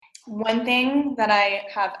One thing that I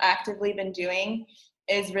have actively been doing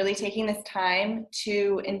is really taking this time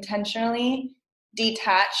to intentionally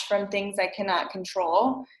detach from things I cannot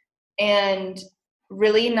control and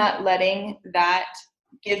really not letting that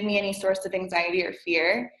give me any source of anxiety or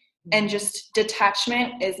fear. And just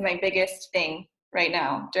detachment is my biggest thing right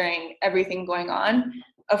now during everything going on.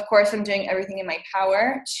 Of course, I'm doing everything in my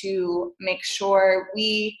power to make sure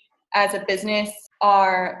we as a business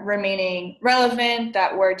are remaining relevant,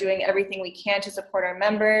 that we're doing everything we can to support our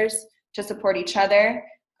members, to support each other.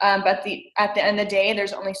 But at the end of the day,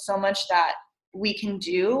 there's only so much that we can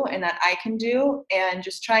do and that I can do, and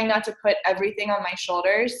just trying not to put everything on my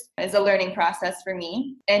shoulders is a learning process for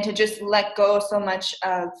me, and to just let go so much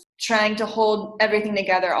of trying to hold everything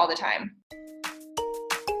together all the time.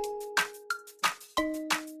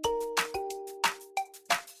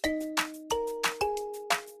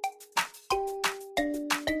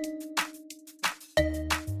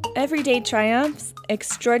 Everyday triumphs,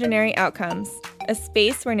 extraordinary outcomes, a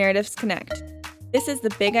space where narratives connect. This is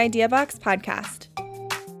the Big Idea Box podcast.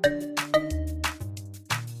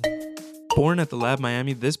 Born at the Lab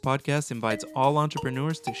Miami, this podcast invites all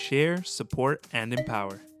entrepreneurs to share, support, and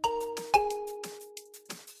empower.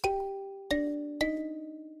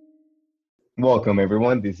 Welcome,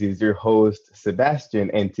 everyone. This is your host,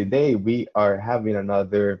 Sebastian, and today we are having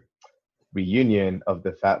another reunion of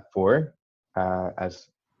the Fat Four. As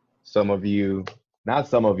some of you, not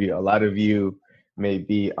some of you, a lot of you may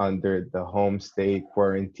be under the home stay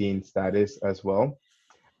quarantine status as well.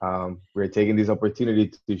 We're taking this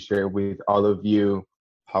opportunity to share with all of you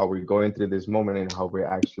how we're going through this moment and how we're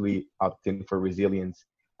actually opting for resilience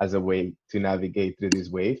as a way to navigate through this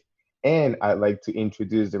wave. And I'd like to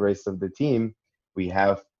introduce the rest of the team. We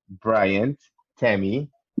have Bryant,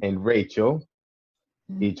 Tammy, and Rachel,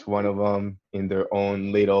 each one of them in their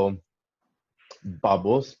own little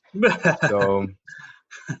bubbles. So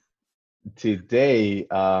today,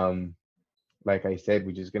 like I said,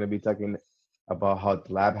 we're just going to be talking about how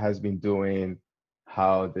the lab has been doing,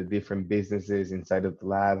 how the different businesses inside of the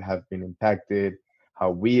lab have been impacted, how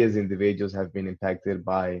we as individuals have been impacted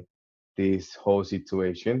by this whole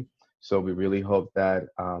situation. So we really hope that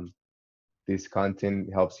this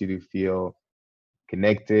content helps you to feel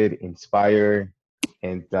connected, inspired,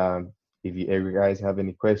 and if you ever guys have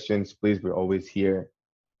any questions, please, we're always here,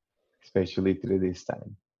 especially through this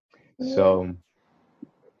time. So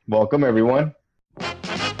welcome, everyone.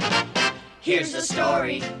 Here's the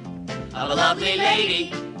story of a lovely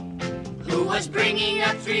lady who was bringing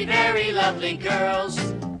up three very lovely girls.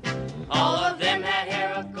 All of them had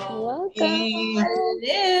hair of gold.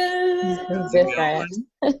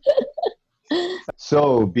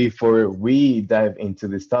 So before we dive into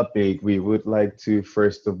this topic, we would like to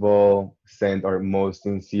first of all send our most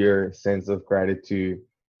sincere sense of gratitude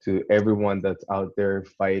to everyone that's out there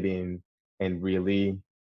fighting and really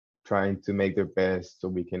trying to make their best so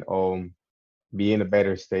we can all be in a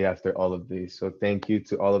better state after all of this. So thank you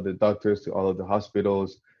to all of the doctors, to all of the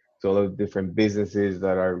hospitals, to all of the different businesses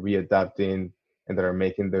that are readapting and that are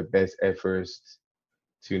making their best efforts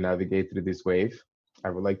to navigate through this wave. I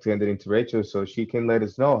would like to hand it into Rachel so she can let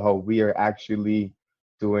us know how we are actually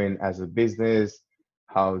doing as a business,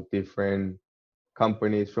 how different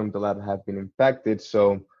companies from the lab have been impacted.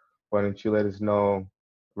 So why don't you let us know,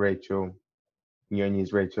 Rachel,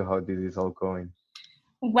 Ñoñi's Rachel, how this is all going?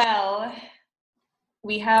 Well,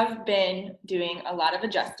 we have been doing a lot of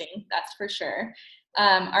adjusting, that's for sure.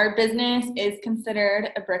 Our business is considered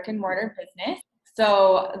a brick and mortar business.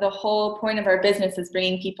 So the whole point of our business is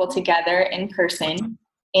bringing people together in person.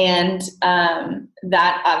 And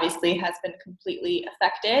that obviously has been completely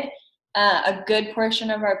affected. A good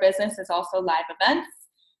portion of our business is also live events.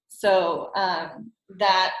 So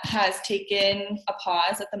that has taken a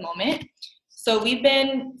pause at the moment. So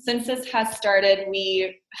since this has started,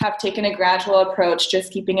 we have taken a gradual approach,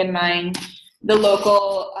 just keeping in mind the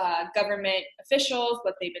local government officials,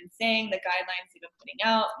 what they've been saying, the guidelines they've been putting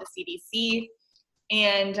out, the CDC.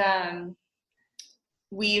 And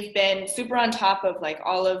we've been super on top of like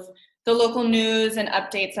all of the local news and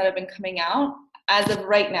updates that have been coming out. As of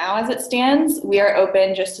right now, as it stands, we are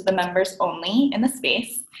open just to the members only in the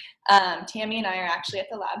space. Tammy and I are actually at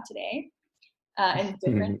the lab today in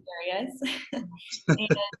different areas.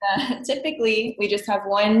 And typically, we just have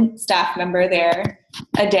one staff member there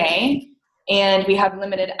a day, and we have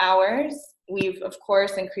limited hours. We've, of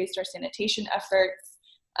course, increased our sanitation efforts.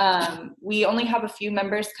 We only have a few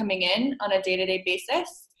members coming in on a day-to-day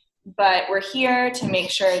basis, but we're here to make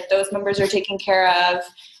sure those members are taken care of,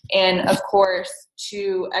 and of course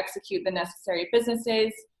to execute the necessary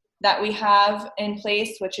businesses that we have in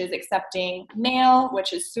place, which is accepting mail,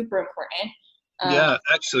 which is super important. Yeah,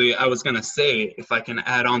 actually, I was gonna say, if I can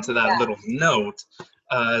add on to that little note,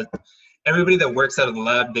 everybody that works out of the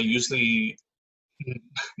lab, they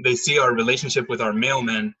see our relationship with our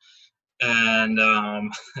mailmen, and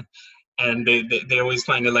and they always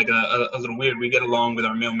find it like a little weird. We get along with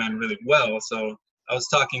our mailman really well. So I was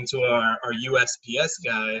talking to our USPS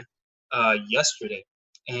guy yesterday,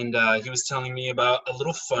 and he was telling me about a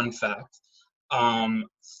little fun fact.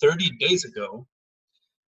 30 days ago,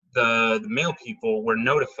 the mail people were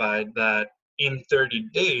notified that in 30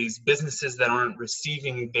 days, businesses that aren't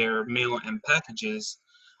receiving their mail and packages,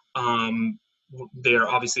 they're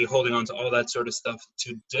obviously holding on to all that sort of stuff.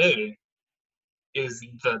 Today is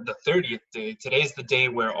the 30th day. Today's the day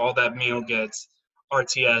where all that mail gets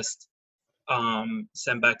RTS'd,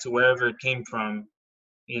 sent back to wherever it came from,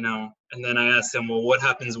 And then I asked him, well, what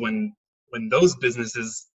happens when those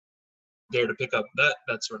businesses dare to pick up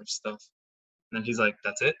that sort of stuff? And then he's like,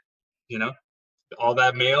 that's it, all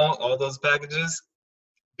that mail, all those packages,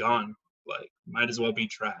 gone. Like, might as well be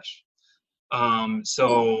trash.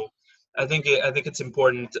 So I think it's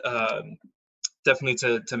important,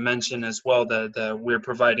 definitely to mention as well that we're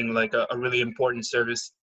providing like a really important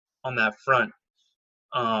service on that front.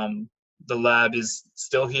 The lab is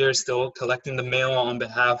still here, still collecting the mail on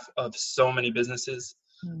behalf of so many businesses,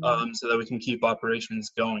 so that we can keep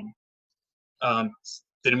operations going.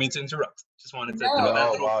 Didn't mean to interrupt. Just wanted to throw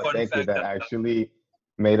that little fun thank you. fact That out. actually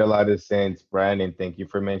made a lot of sense, Brian, and thank you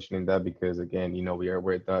for mentioning that, because again, we are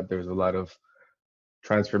aware that there's a lot of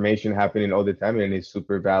transformation happening all the time, and it's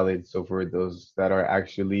super valid. So for those that are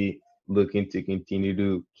actually looking to continue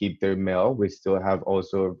to keep their mail, we still have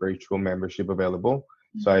also a virtual membership available.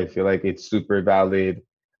 So I feel like it's super valid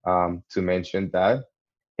to mention that.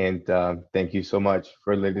 And thank you so much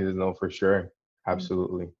for letting us know for sure.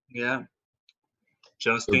 Absolutely. Yeah.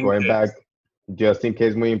 Just So in going case. back, just in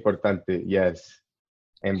case, muy importante, yes.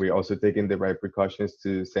 And we're also taking the right precautions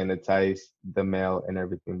to sanitize the mail and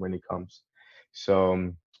everything when it comes.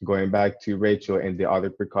 So going back to Rachel and the other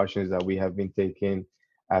precautions that we have been taking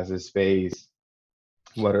as a space,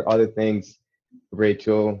 what are other things,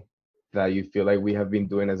 Rachel, that you feel like we have been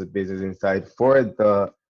doing as a business inside for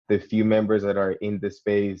the few members that are in the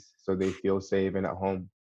space so they feel safe and at home?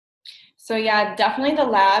 So yeah, definitely the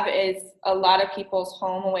lab is a lot of people's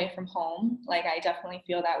home away from home. Like, I definitely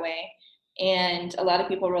feel that way. And a lot of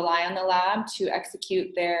people rely on the lab to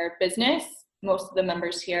execute their business. Most of the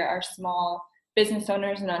members here are small business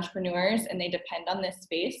owners and entrepreneurs, and they depend on this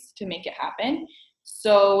space to make it happen.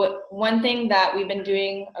 So one thing that we've been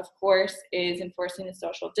doing, of course, is enforcing the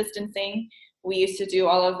social distancing. We used to do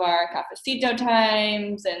all of our cafecito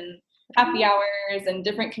times and happy hours and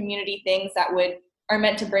different community things that are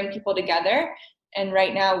meant to bring people together. And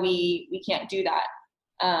right now we can't do that.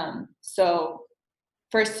 So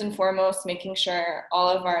first and foremost, making sure all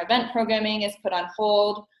of our event programming is put on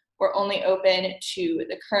hold. We're only open to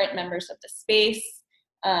the current members of the space.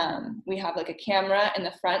 We have like a camera in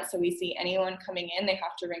the front, so we see anyone coming in, they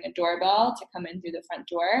have to ring a doorbell to come in through the front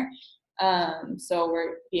door. So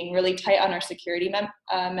we're being really tight on our security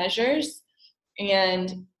measures.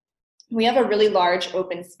 And we have a really large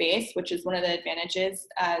open space, which is one of the advantages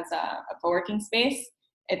as a co-working space.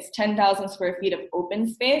 It's 10,000 square feet of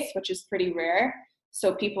open space, which is pretty rare.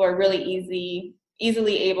 So people are really easily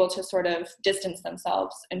able to sort of distance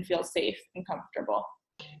themselves and feel safe and comfortable.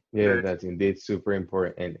 Yeah, that's indeed super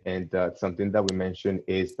important. And something that we mentioned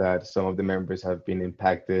is that some of the members have been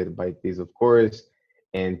impacted by this, of course,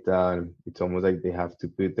 and it's almost like they have to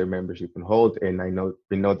put their membership on hold. And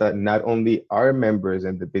we know that not only our members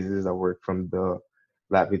and the businesses that work from the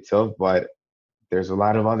lab itself, but there's a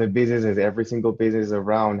lot of other businesses. Every single business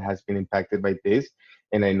around has been impacted by this.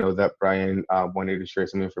 And I know that Brian wanted to share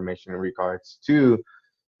some information in regards to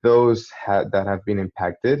those that have been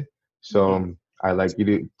impacted. So I'd like you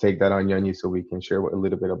to take that on, Yanni, so we can share a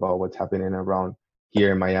little bit about what's happening around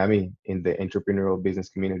here in Miami in the entrepreneurial business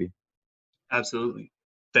community. Absolutely.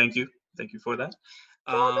 Thank you for that.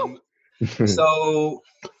 So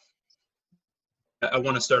I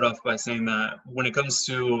want to start off by saying that when it comes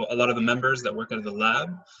to a lot of the members that work out of the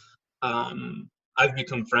lab, I've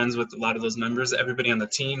become friends with a lot of those members. Everybody on the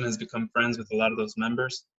team has become friends with a lot of those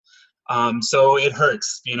members. So it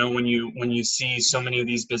hurts, when you see so many of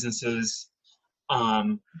these businesses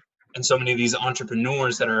and so many of these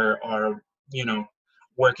entrepreneurs that are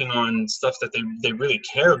working on stuff that they really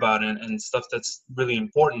care about and stuff that's really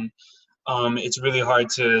important. It's really hard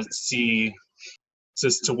to see,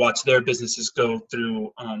 to watch their businesses go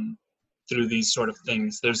through these sort of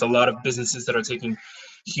things. There's a lot of businesses that are taking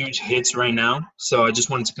huge hits right now. So I just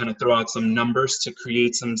wanted to kind of throw out some numbers to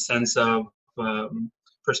create some sense of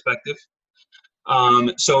perspective.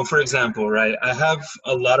 So for example, right, I have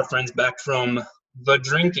a lot of friends back from the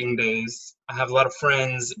drinking days. I have a lot of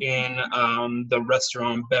friends in the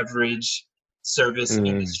restaurant, beverage, service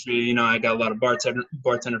industry. You know, I got a lot of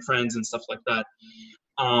bartender friends and stuff like that.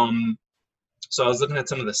 So I was looking at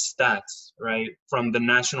some of the stats, right, from the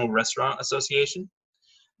National Restaurant Association.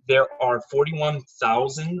 There are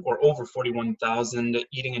 41,000 or over 41,000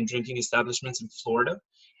 eating and drinking establishments in Florida,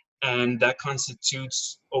 and that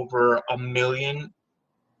constitutes over 1 million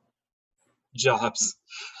jobs.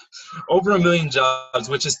 Over 1 million jobs,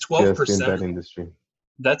 which is 12%. Just in that industry.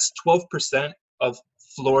 That's 12% of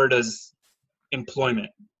Florida's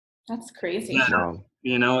employment. That's crazy. Yeah. Wow.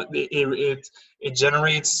 You know, it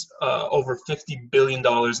generates over $50 billion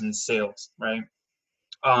in sales, right?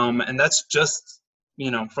 And that's just, you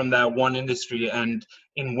know, from that one industry. And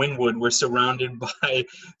in Wynwood, we're surrounded by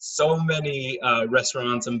so many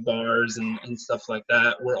restaurants and bars and stuff like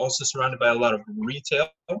that. We're also surrounded by a lot of retail.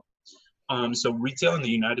 So retail in the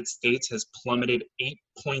United States has plummeted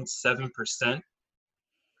 8.7%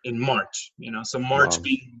 in March. You know, so March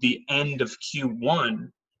being the end of Q1.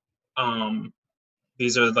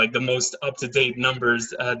 These are like the most up-to-date numbers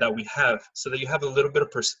that we have, so that you have a little bit of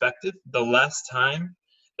perspective. The last time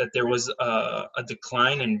that there was a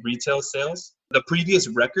decline in retail sales, the previous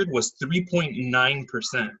record was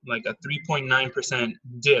 3.9%, like a 3.9%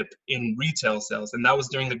 dip in retail sales, and that was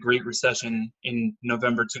during the Great Recession in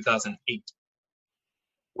November 2008.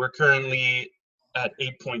 We're currently at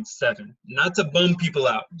 8.7. Not to bum people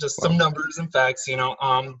out, just some numbers and facts. You know,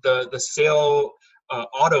 the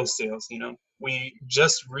auto sales. You know, we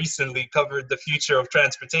just recently covered the future of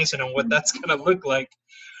transportation and what that's going to look like.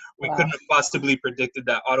 We couldn't have possibly predicted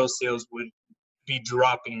that auto sales would be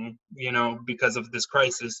dropping, you know, because of this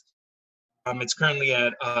crisis. It's currently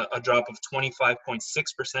at a drop of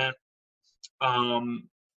 25.6%.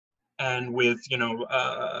 And with, you know,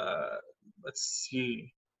 let's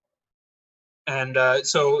see. And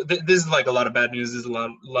so this is like a lot of bad news. There's a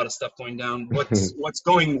lot of stuff going down. What's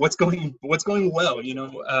going well? You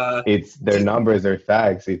know, it's their numbers, their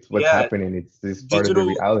facts. It's what's happening. It's this part of the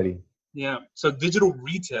reality. Yeah. So digital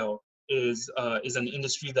retail is an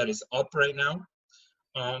industry that is up right now.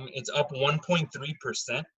 It's up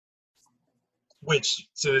 1.3%, which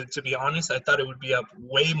to be honest, I thought it would be up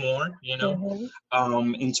way more. You know,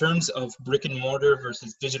 in terms of brick and mortar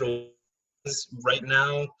versus digital. Right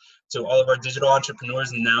now, to all of our digital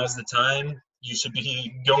entrepreneurs, now's the time. You should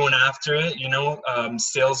be going after it. You know,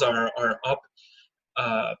 sales are up,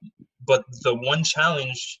 but the one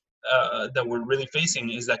challenge that we're really facing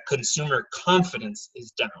is that consumer confidence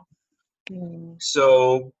is down.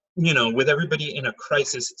 So, you know, with everybody in a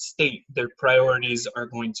crisis state, their priorities are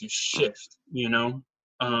going to shift, you know,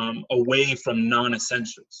 away from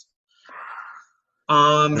non-essentials.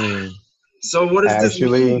 So what does this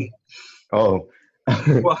mean? Oh,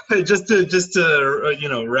 well, just to you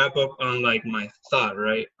know, wrap up on like my thought,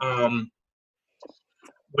 right?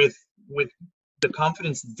 With the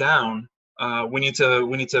confidence down, we need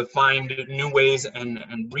to find new ways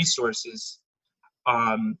and resources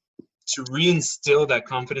to reinstill that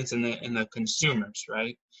confidence in the consumers,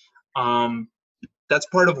 right? That's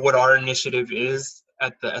part of what our initiative is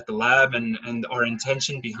at the lab, and our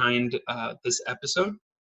intention behind this episode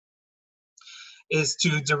is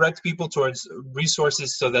to direct people towards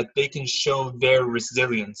resources so that they can show their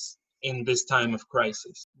resilience in this time of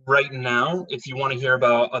crisis. Right now, if you want to hear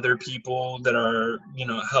about other people that are, you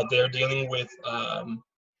know, how they're dealing with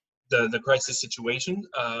the crisis situation,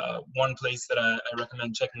 one place that I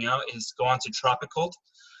recommend checking out is go on to Tropicult.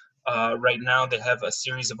 Right now, they have a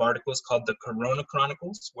series of articles called the Corona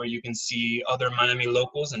Chronicles, where you can see other Miami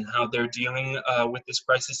locals and how they're dealing with this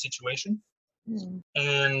crisis situation.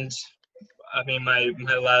 And I mean,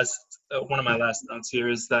 one of my last notes here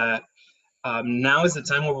is that now is the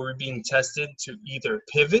time where we're being tested to either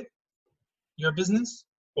pivot your business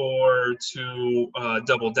or to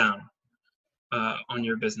double down on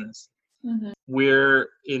your business. We're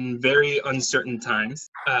in very uncertain times.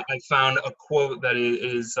 I found a quote that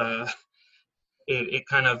is it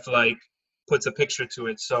kind of like puts a picture to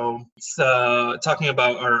it. So it's talking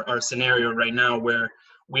about our scenario right now, where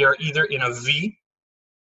we are either in a V,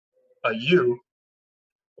 a U,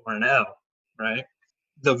 or an L, right?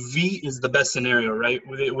 The V is the best scenario, right?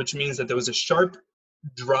 Which means that there was a sharp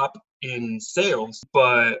drop in sales,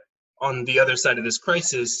 but on the other side of this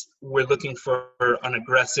crisis, we're looking for an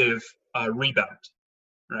aggressive rebound,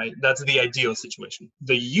 right? That's the ideal situation.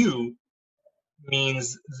 The U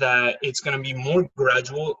means that it's going to be more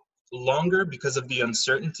gradual longer because of the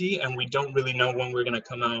uncertainty, and we don't really know when we're going to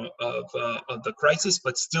come out of the crisis,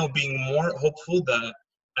 but still being more hopeful that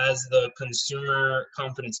as the consumer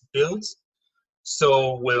confidence builds,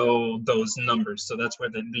 so will those numbers. So that's where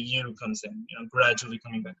the U comes in, gradually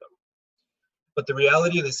coming back up. But the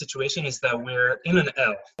reality of the situation is that we're in an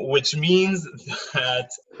L, which means that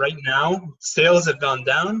right now sales have gone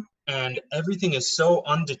down and everything is so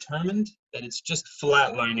undetermined that it's just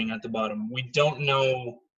flatlining at the bottom. We don't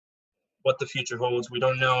know what the future holds. We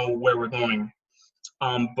don't know where we're going.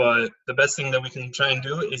 But the best thing that we can try and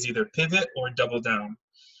do is either pivot or double down.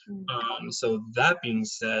 So that being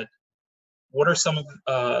said, what are some of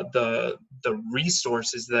the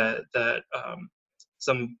resources that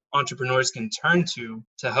some entrepreneurs can turn to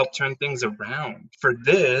help turn things around? For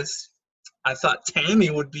this, I thought Tammy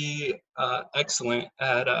would be excellent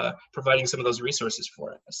at providing some of those resources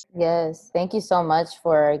for us. Yes, thank you so much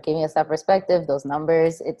for giving us that perspective, those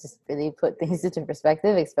numbers. It just really put things into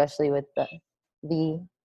perspective, especially with the V,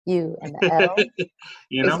 U, and the L.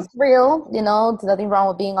 It's real, there's nothing wrong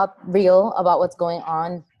with being real about what's going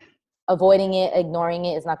on. Avoiding it, ignoring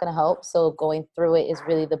it is not going to help. So going through it is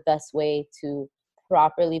really the best way to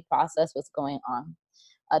properly process what's going on.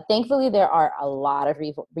 Thankfully, there are a lot of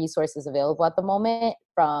resources available at the moment,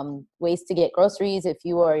 from ways to get groceries if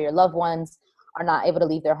you or your loved ones are not able to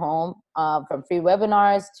leave their home, from free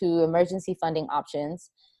webinars to emergency funding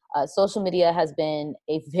options. Social media has been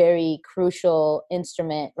a very crucial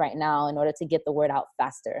instrument right now in order to get the word out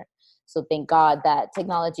faster. So thank God that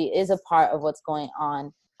technology is a part of what's going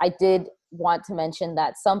on. I did want to mention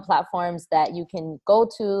that some platforms that you can go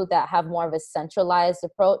to that have more of a centralized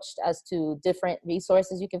approach as to different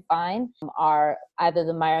resources you can find are either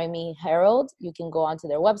the Miami Herald. You can go onto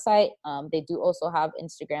their website. They do also have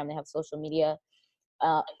Instagram. They have social media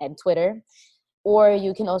and Twitter. Or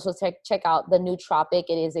you can also check out the Nootropic.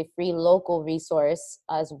 It is a free local resource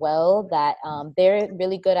as well that they're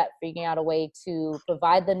really good at figuring out a way to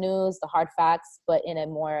provide the news, the hard facts, but in a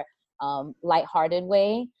more lighthearted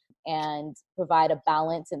way, and provide a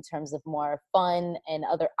balance in terms of more fun and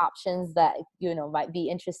other options that might be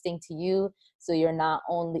interesting to you. So you're not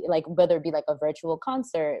only whether it be like a virtual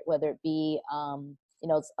concert, whether it be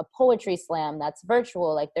it's a poetry slam that's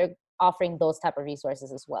virtual, they're offering those type of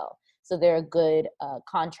resources as well. So they're a good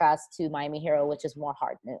contrast to Miami Herald, which is more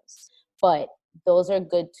hard news. But those are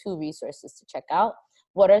good 2 resources to check out.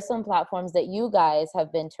 What are some platforms that you guys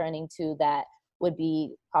have been turning to that would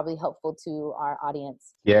be probably helpful to our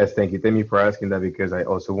audience? Yes, thank you, Tammy, for asking that, because I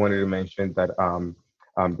also wanted to mention that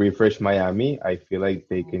Refresh Miami, I feel like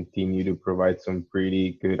they continue to provide some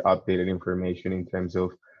pretty good updated information in terms of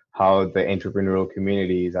how the entrepreneurial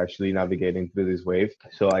community is actually navigating through this wave.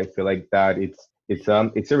 So I feel like that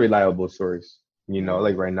it's a reliable source.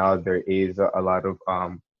 Right now there is a lot of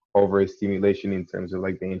overstimulation in terms of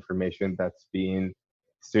the information that's being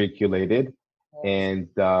circulated, and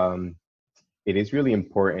it is really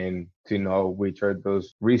important to know which are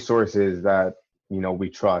those resources that we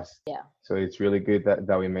trust. Yeah. So it's really good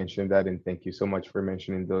that we mentioned that, and thank you so much for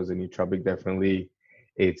mentioning those. And Nootropic, definitely,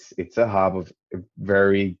 it's a hub of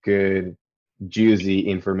very good, juicy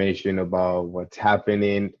information about what's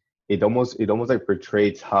happening. It almost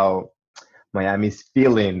portrays how Miami's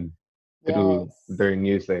feeling through their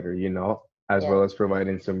newsletter, as well as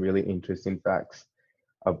providing some really interesting facts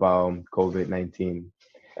about COVID-19.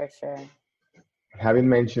 For sure. Having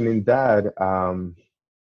mentioned that,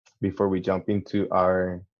 before we jump into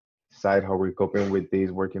our side, how we're coping with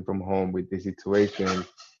this working from home, with this situation,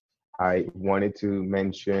 I wanted to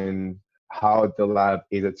mention how the lab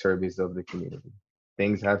is at service of the community.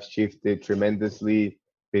 Things have shifted tremendously.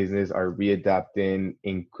 Business are readapting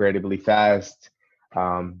incredibly fast.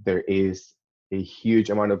 There is a huge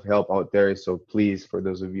amount of help out there. So please, for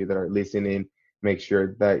those of you that are listening, make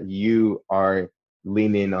sure that you are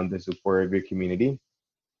leaning on the support of your community.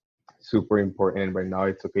 Super important. Right now,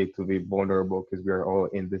 it's okay to be vulnerable because we are all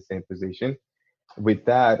in the same position. With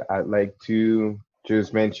that, I'd like to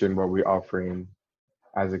just mention what we're offering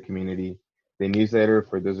as a community. The newsletter,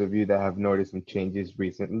 for those of you that have noticed some changes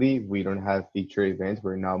recently, we don't have feature events.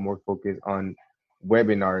 We're now more focused on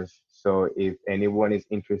webinars. So if anyone is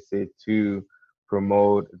interested to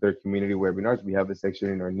promote their community webinars, we have a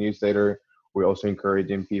section in our newsletter. We're also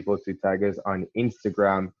encouraging people to tag us on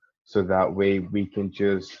Instagram, so that way we can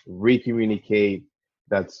just re-communicate.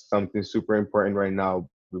 That's something super important right now.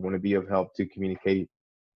 We want to be of help to communicate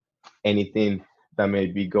anything that may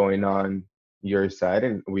be going on your side.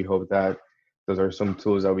 And we hope that those are some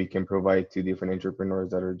tools that we can provide to different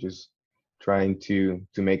entrepreneurs that are just trying to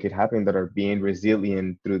make it happen, that are being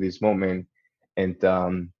resilient through this moment. And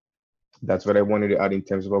that's what I wanted to add in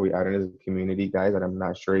terms of what we added as a community, guys. And I'm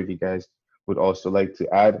not sure if you guys would also like to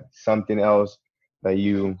add something else that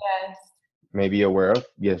you Yes. may be aware of.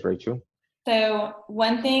 Yes, Rachel. So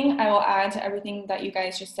one thing I will add to everything that you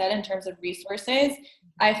guys just said in terms of resources,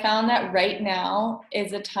 I found that right now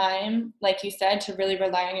is a time, like you said, to really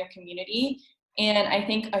rely on your community. And I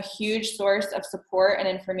think a huge source of support and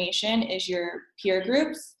information is your peer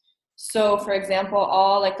groups. So for example,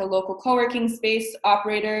 all like the local co-working space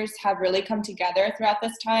operators have really come together throughout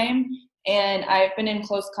this time. And I've been in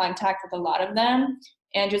close contact with a lot of them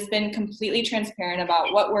and just been completely transparent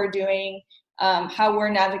about what we're doing, how we're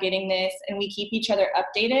navigating this, and we keep each other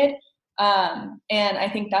updated. And I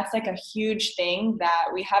think that's like a huge thing that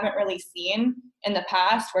we haven't really seen in the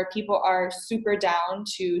past, where people are super down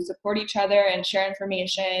to support each other and share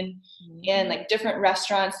information. And like different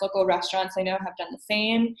restaurants, local restaurants I know have done the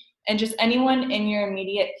same. And just anyone in your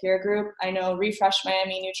immediate peer group. I know Refresh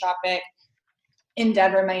Miami, Nootropic,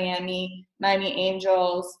 Endeavor Miami, Miami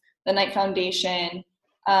Angels, the Knight Foundation,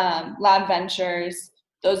 Lab Ventures.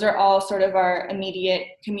 Those are all sort of our immediate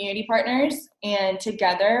community partners. And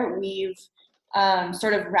together we've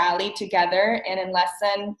sort of rallied together. And in less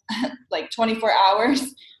than like 24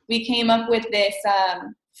 hours, we came up with this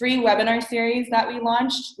free webinar series that we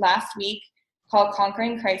launched last week called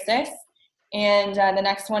Conquering Crisis. And the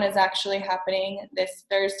next one is actually happening this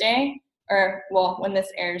Thursday, or well, when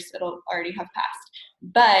this airs, it'll already have passed.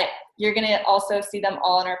 But you're going to also see them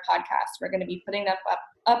all on our podcast. We're going to be putting them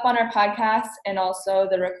up on our podcast and also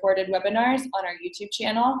the recorded webinars on our YouTube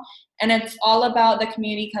channel. And it's all about the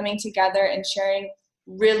community coming together and sharing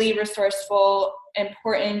really resourceful,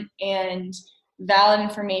 important, and valid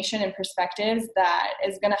information and perspectives that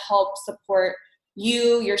is going to help support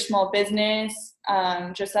you, your small business,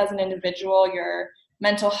 just as an individual, your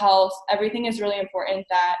mental health. Everything is really important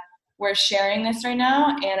that we're sharing this right now.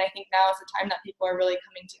 And I think now is the time that people are really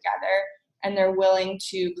coming together and they're willing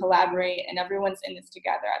to collaborate, and everyone's in this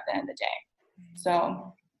together at the end of the day.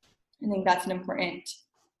 So I think that's an important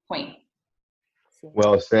point.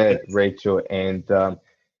 Well said, Rachel. And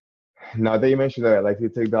now that you mentioned that, I'd like to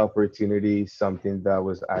take the opportunity, something that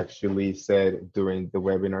was actually said during the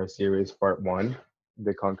webinar series, part 1,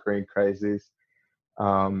 the Conquering Crisis.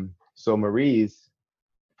 So Maurice,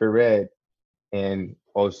 Ferret, and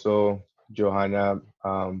also Johanna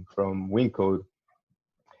from Wincode,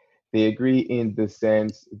 they agree in the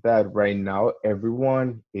sense that right now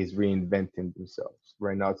everyone is reinventing themselves.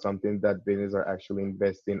 Right now, something that businesses are actually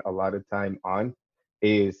investing a lot of time on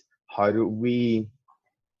is how do we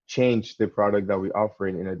change the product that we offer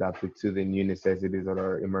and adapt it to the new necessities that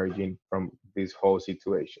are emerging from this whole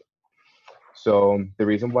situation. So the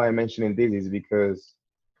reason why I'm mentioning this is because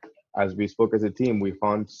as we spoke as a team, we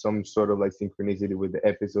found some sort of like synchronicity with the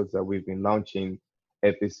episodes that we've been launching.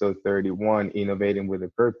 Episode 31, Innovating with a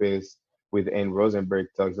Purpose, with Anne Rosenberg,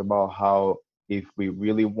 talks about how if we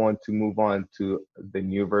really want to move on to the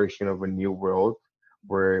new version of a new world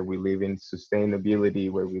where we live in sustainability,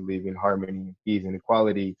 where we live in harmony, peace, and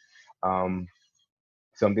equality,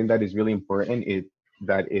 something that is really important is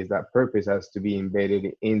that purpose has to be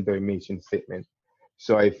embedded in their mission statement.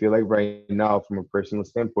 So I feel like right now, from a personal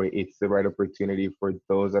standpoint, it's the right opportunity for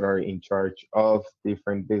those that are in charge of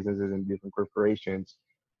different businesses and different corporations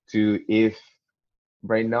to, if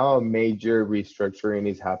right now a major restructuring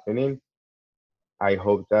is happening, I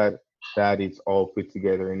hope that it's all put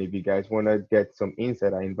together. And if you guys want to get some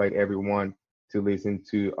insight, I invite everyone to listen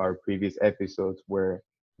to our previous episodes where,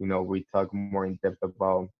 you know, we talk more in depth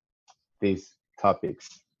about these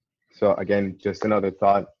topics. So again, just another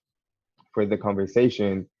thought for the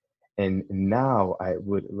conversation. And now I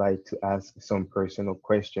would like to ask some personal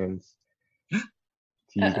questions to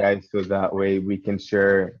you guys, so that way we can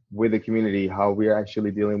share with the community how we're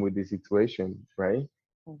actually dealing with this situation, right?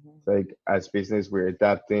 It's like as business, we're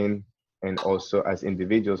adapting, and also as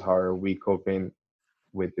individuals, how are we coping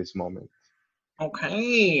with this moment?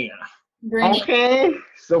 Okay. Okay.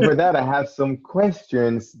 So for that, I have some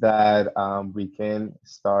questions that we can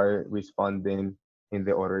start responding in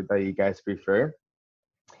the order that you guys prefer.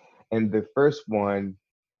 And the first one,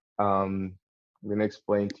 I'm gonna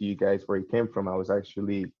explain to you guys where it came from. I was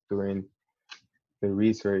actually doing the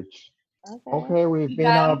research. Okay, we've been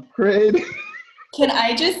upgraded. Can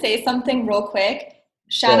I just say something real quick?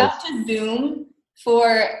 Shout out to Zoom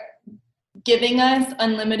for giving us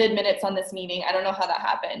unlimited minutes on this meeting. I don't know how that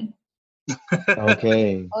happened.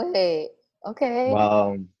 Okay. Okay.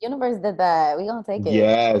 Wow. Universe did that. We're going to take it.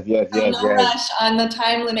 Yes. No rush on the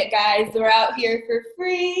time limit, guys. We're out here for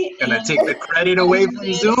free. Gonna take the credit away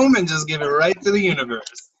from Zoom and just give it right to the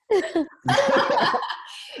universe.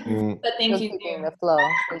 But thank you, keeping the flow.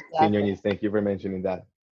 Exactly. Thank you for mentioning that.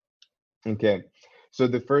 Okay, so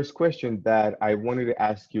the first question that I wanted to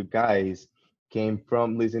ask you guys came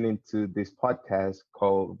from listening to this podcast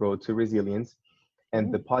called Road to Resilience.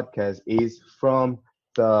 And the podcast is from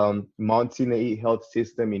the Mount Sinai Health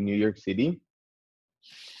System in New York City.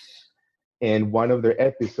 And one of their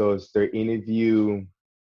episodes, they interview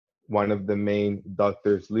one of the main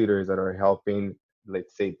doctors, leaders that are helping,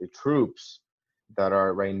 let's say, the troops that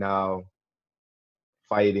are right now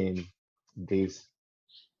fighting this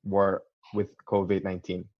war with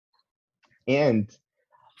COVID-19. And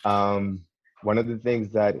one of the things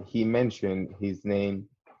that he mentioned, his name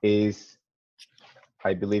is,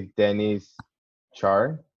 I believe, Dennis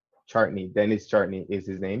Chartney. Dennis Chartney is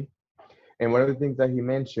his name. And one of the things that he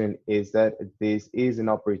mentioned is that this is an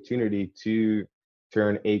opportunity to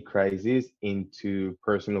turn a crisis into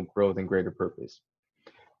personal growth and greater purpose.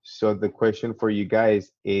 So the question for you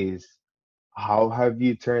guys is, how have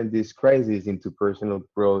you turned this crisis into personal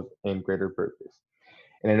growth and greater purpose?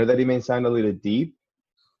 And I know that it may sound a little deep.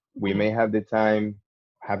 We may have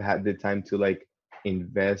had the time to like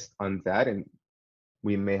invest on that, and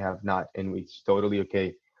we may have not, and it's totally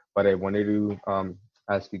okay. But I wanted to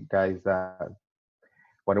ask you guys that.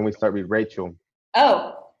 Why don't we start with Rachel?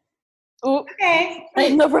 Oh, okay.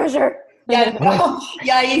 No pressure. Yeah,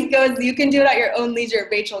 yeah. He goes. You can do it at your own leisure.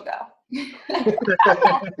 Rachel, go.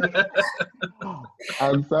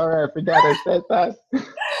 I'm sorry, I forgot I said that.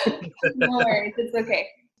 No worries, it's okay.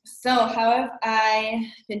 So, how have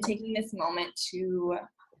I been taking this moment to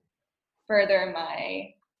further my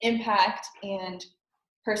impact and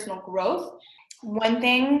personal growth? One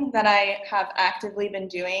thing that I have actively been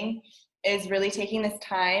doing is really taking this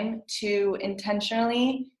time to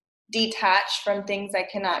intentionally detach from things I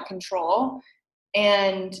cannot control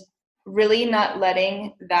and really not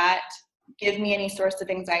letting that give me any source of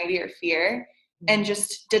anxiety or fear. And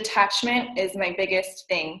just detachment is my biggest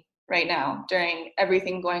thing right now during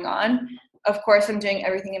everything going on. Of course, I'm doing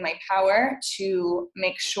everything in my power to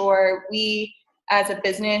make sure we as a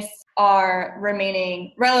business are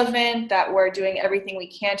remaining relevant, that we're doing everything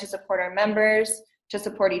we can to support our members, to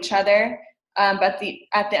support each other. But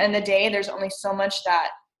at the end of the day, there's only so much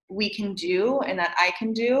that we can do and that I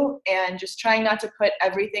can do, and just trying not to put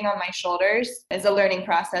everything on my shoulders is a learning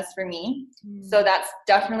process for me. So that's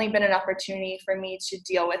definitely been an opportunity for me to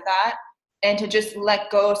deal with that and to just let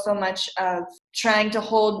go so much of trying to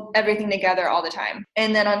hold everything together all the time.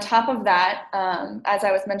 And then on top of that, as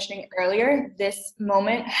I was mentioning earlier, this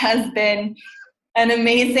moment has been an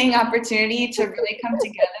amazing opportunity to really come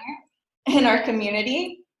together in our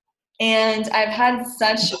community. And I've had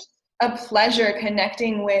such a pleasure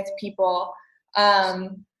connecting with people.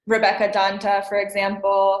 Rebecca Donta, for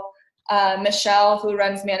example, Michelle, who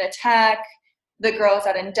runs Mana Tech, the girls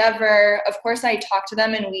at Endeavor. Of course, I talk to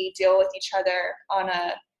them and we deal with each other on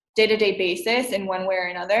a day-to-day basis in one way or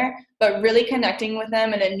another, but really connecting with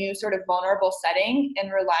them in a new sort of vulnerable setting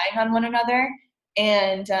and relying on one another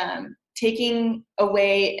and taking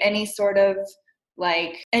away any sort of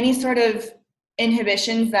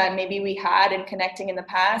inhibitions that maybe we had in connecting in the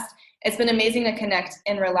past. It's been amazing to connect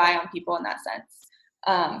and rely on people in that sense.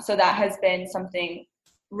 So that has been something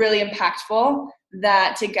really impactful,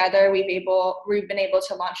 that together we've been able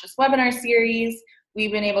to launch this webinar series.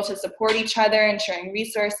 We've been able to support each other and sharing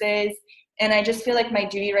resources. And I just feel like my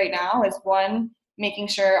duty right now is, one, making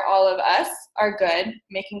sure all of us are good,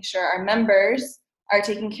 making sure our members are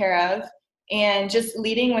taken care of, and just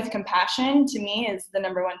leading with compassion, to me, is the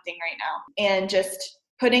number one thing right now. And just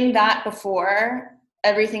putting that before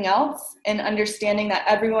everything else and understanding that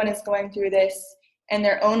everyone is going through this in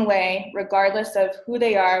their own way, regardless of who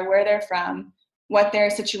they are, where they're from, what their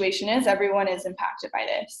situation is. Everyone is impacted by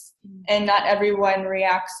this. And not everyone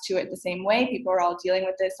reacts to it the same way. People are all dealing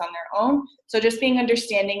with this on their own. So just being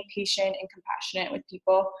understanding, patient, and compassionate with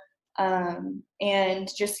people, and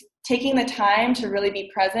just taking the time to really be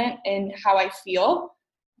present in how I feel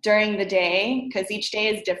during the day, because each day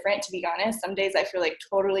is different, to be honest. Some days I feel like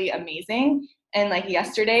totally amazing. And like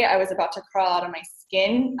yesterday, I was about to crawl out of my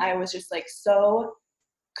skin. I was just like so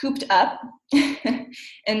cooped up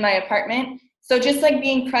in my apartment. So just like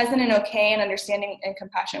being present and okay and understanding and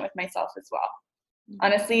compassionate with myself as well.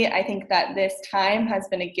 Honestly, I think that this time has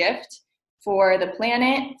been a gift for the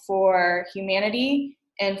planet, for humanity,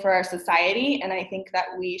 and for our society. And I think that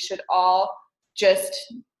we should all just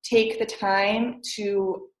take the time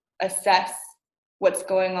to assess what's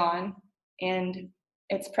going on. And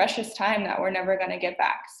it's precious time that we're never going to get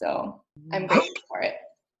back. So I'm grateful for it.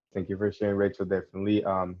 Thank you for sharing, Rachel. Definitely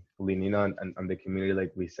leaning on the community,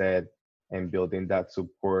 like we said, and building that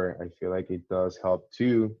support, I feel like it does help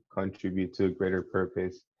to contribute to a greater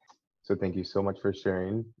purpose. So thank you so much for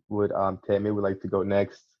sharing. Would Tammy would like to go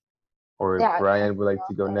next, or Yeah, Brian would like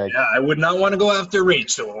to go next? Yeah, I would not want to go after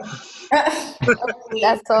Rachel.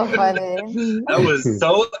 that's so funny. That was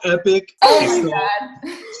so epic. Oh She my stole, God.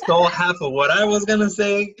 stole half of what I was gonna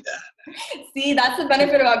say. See, that's the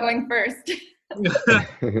benefit about going first.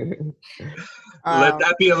 Let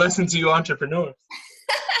that be a lesson to you entrepreneurs.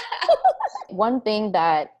 One thing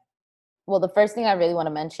that, well, the first thing I really want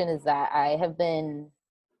to mention is that I have been,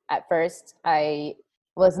 at first, I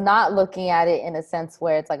was not looking at it in a sense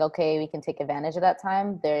where it's like, okay, we can take advantage of that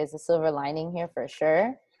time. There is a silver lining here for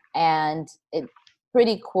sure. And it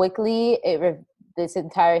pretty quickly, this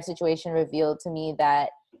entire situation revealed to me that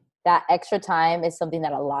extra time is something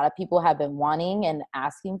that a lot of people have been wanting and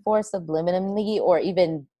asking for subliminally, or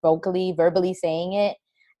even verbally saying it.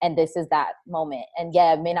 And this is that moment. And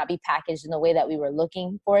yeah, it may not be packaged in the way that we were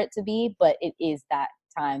looking for it to be, but it is that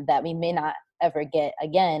time that we may not ever get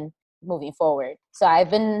again moving forward. So I've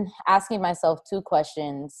been asking myself two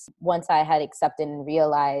questions once I had accepted and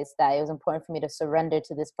realized that it was important for me to surrender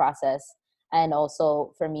to this process, and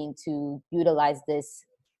also for me to utilize this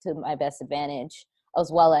to my best advantage,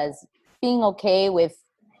 as well as being okay with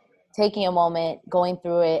taking a moment, going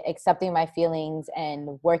through it, accepting my feelings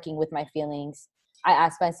and working with my feelings. I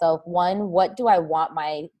asked myself, one, what do I want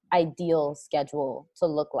my ideal schedule to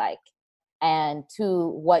look like? And two,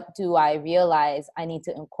 what do I realize I need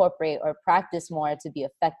to incorporate or practice more to be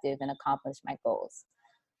effective and accomplish my goals?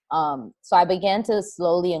 So I began to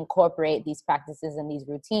slowly incorporate these practices and these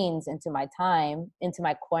routines into my time, into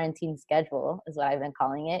my quarantine schedule is what I've been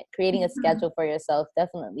calling it. Creating a schedule for yourself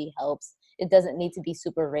definitely helps. It doesn't need to be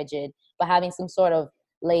super rigid, but having some sort of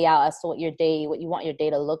layout as to what you want your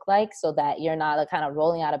day to look like, so that you're not kind of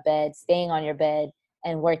rolling out of bed, staying on your bed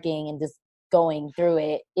and working and just going through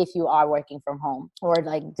it if you are working from home, or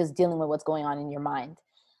like just dealing with what's going on in your mind.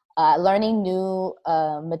 Learning new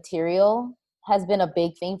material has been a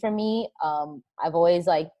big thing for me. I've always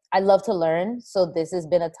I love to learn. So this has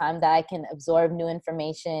been a time that I can absorb new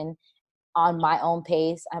information on my own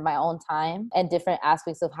pace at my own time, and different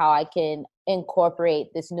aspects of how I can incorporate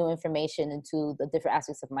this new information into the different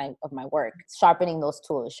aspects of my work, sharpening those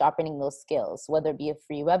tools, sharpening those skills, whether it be a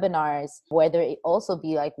free webinars, whether it also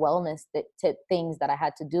be like wellness things that I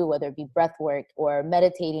had to do, whether it be breath work or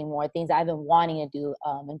meditating more, things I've been wanting to do,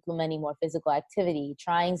 implementing more physical activity,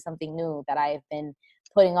 trying something new that I've been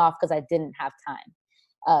putting off because I didn't have time.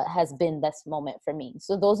 Has been this moment for me.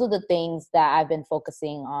 So those are the things that I've been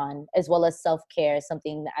focusing on, as well as self-care,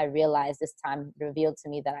 something that I realized this time revealed to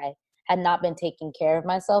me that I had not been taking care of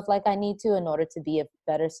myself like I need to in order to be a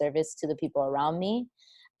better service to the people around me.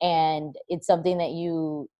 And it's something that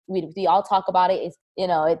we all talk about it. It's,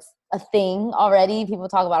 it's a thing already. People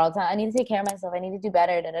talk about it all the time. I need to take care of myself. I need to do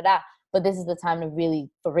better, But this is the time to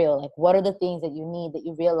really, for real, like, what are the things that you need that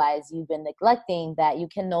you realize you've been neglecting, that you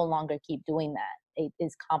can no longer keep doing that? It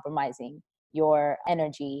is compromising your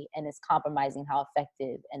energy, and it's compromising how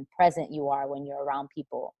effective and present you are when you're around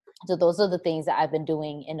people. So those are the things that I've been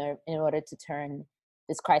doing in order to turn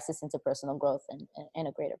this crisis into personal growth and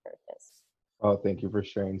a greater purpose. Oh, thank you for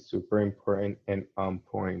sharing. Super important and on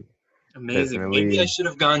point. Amazing. Definitely. Maybe I should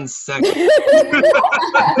have gone second.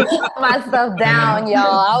 Myself down,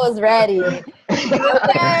 y'all. I was ready. Okay,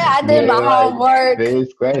 I did my homework.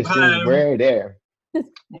 These questions were there.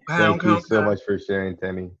 Thank you so much for sharing,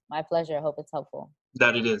 Tammy. My pleasure. I hope it's helpful.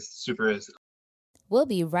 That it is. Super is. We'll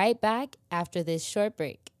be right back after this short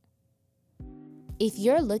break. If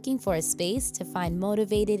you're looking for a space to find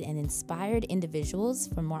motivated and inspired individuals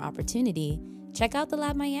for more opportunity, check out The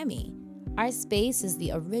Lab Miami. Our space is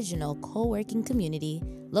the original co-working community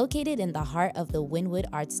located in the heart of the Wynwood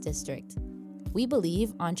Arts District. We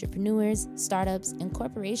believe entrepreneurs, startups, and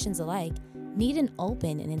corporations alike need an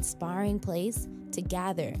open and inspiring place to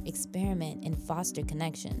gather, experiment, and foster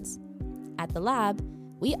connections. At The Lab,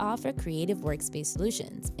 we offer creative workspace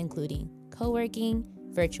solutions, including co-working,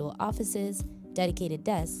 virtual offices, dedicated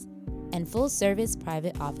desks, and full-service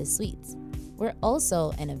private office suites. We're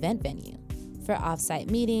also an event venue for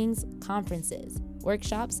off-site meetings, conferences,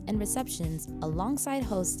 workshops, and receptions, alongside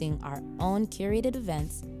hosting our own curated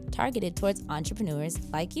events targeted towards entrepreneurs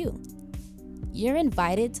like you. You're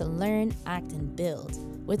invited to learn, act, and build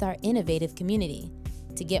with our innovative community.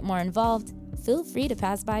 To get more involved, feel free to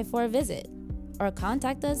pass by for a visit or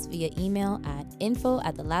contact us via email at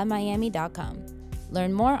info@thelabmiami.com.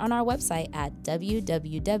 Learn more on our website at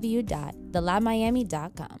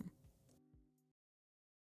www.thelabmiami.com.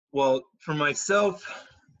 Well, for myself,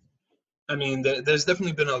 I mean, there's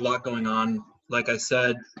definitely been a lot going on Like I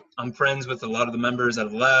said, I'm friends with a lot of the members at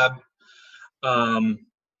the lab.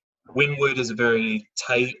 Wynwood is a very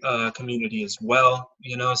tight community as well,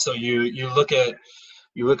 you know. So you look at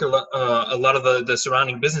a lot of the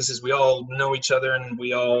surrounding businesses. We all know each other, and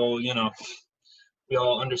we all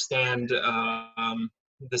understand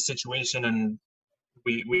the situation, and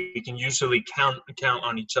we can usually count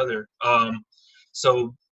on each other.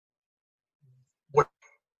 So what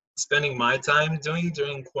I'm spending my time doing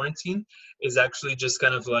during quarantine is actually just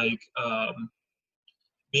kind of like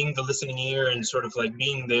being the listening ear and sort of like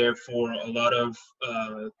being there for a lot of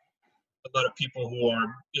people who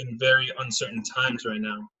are in very uncertain times right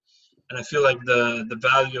now. And I feel like the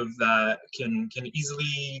value of that can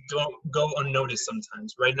easily go unnoticed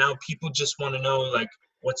sometimes. Right now, people just want to know, like,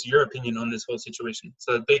 what's your opinion on this whole situation,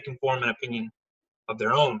 so that they can form an opinion of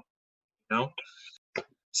their own, you know.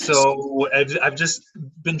 So I've just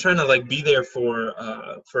been trying to like be there for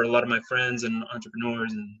a lot of my friends and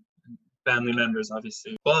entrepreneurs and family members,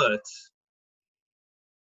 obviously. But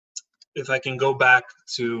if I can go back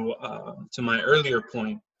to my earlier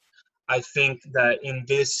point, I think that in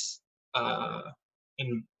this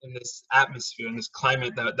in this atmosphere, in this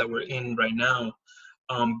climate that we're in right now,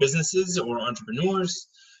 businesses or entrepreneurs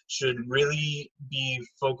should really be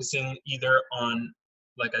focusing either on,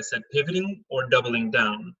 like I said, pivoting or doubling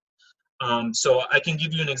down. So I can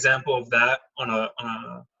give you an example of that on a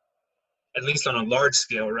at least on a large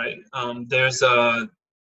scale, right? There's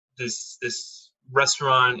this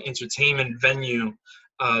restaurant entertainment venue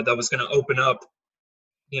that was going to open up,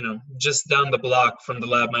 you know, just down the block from the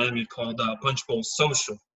Lab Miami, called Punch Bowl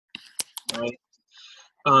Social, right?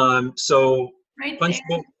 So Right Punch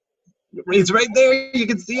there. Bowl, it's right there. You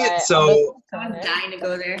can see it. So I was dying to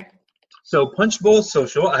go there. So Punch Bowl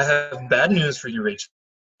Social, I have bad news for you, Rachel.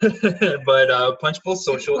 But Punch Bowl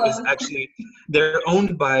Social is actually, they're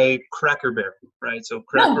owned by Cracker Barrel, right? So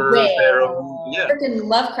Cracker Barrel, yeah. I freaking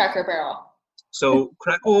love Cracker Barrel. So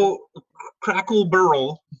Cracker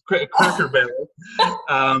Barrel,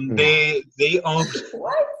 they own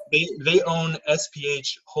What? they own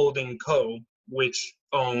SPH Holding Co., which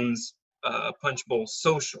owns Punch Bowl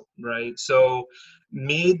Social, right? So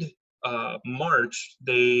March,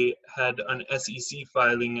 they had an SEC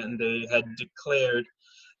filing, and they had declared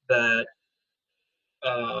that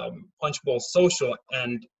Punch Bowl Social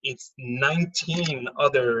and its 19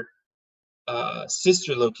 other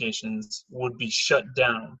sister locations would be shut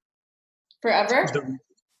down Forever?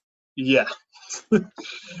 Yeah.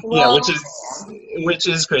 Yeah, which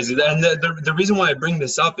is crazy. And the reason why I bring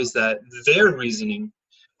this up is that their reasoning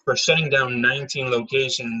for shutting down 19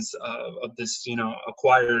 locations of this, you know,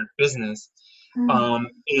 acquired business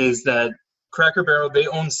is that Cracker Barrel, they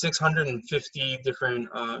own 650 different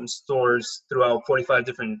stores throughout 45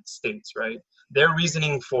 different states, right? Their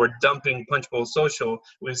reasoning for dumping Punch Bowl Social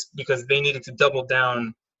was because they needed to double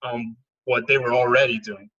down on what they were already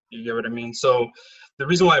doing. You get what I mean? So the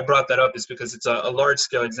reason why I brought that up is because it's a large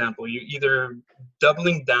scale example. You either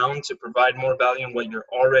doubling down to provide more value in what you're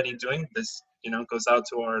already doing. This, you know, goes out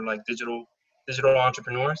to our like digital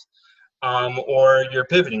entrepreneurs. Or you're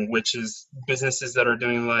pivoting, which is businesses that are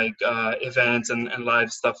doing like events and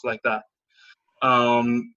live stuff like that.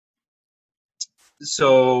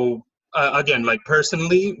 So again, like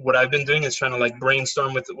personally, what I've been doing is trying to like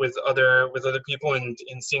brainstorm with other people and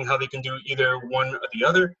seeing how they can do either one or the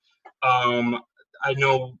other. I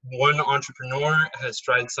know one entrepreneur has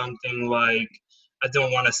tried something like, I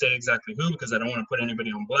don't want to say exactly who because I don't want to put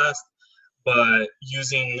anybody on blast, but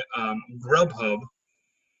using Grubhub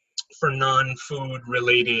for non-food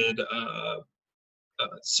related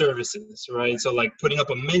services, right? So like putting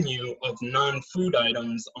up a menu of non-food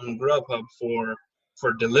items on Grubhub for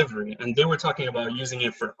delivery, and they were talking about using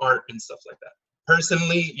it for art and stuff like that.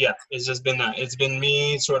 Personally, yeah, it's just been that. It's been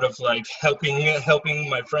me sort of like helping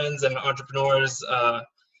my friends and entrepreneurs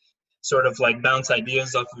sort of like bounce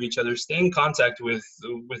ideas off of each other, stay in contact with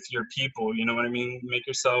your people, you know what I mean? Make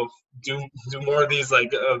yourself do more of these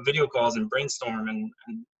like video calls and brainstorm and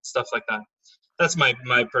stuff like that. That's my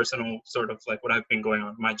personal sort of like what I've been going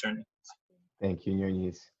on, my journey. Thank you,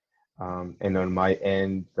 Nunez. And on my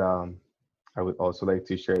end, I would also like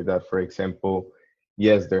to share that, for example,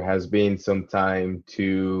 yes, there has been some time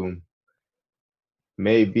to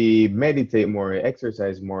maybe meditate more,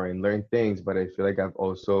 exercise more, and learn things, but I feel like I've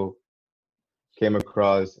also came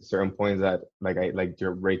across certain points that like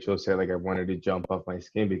Rachel said, like I wanted to jump off my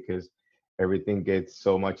skin because everything gets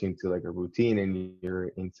so much into like a routine, and you're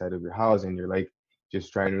inside of your house and you're like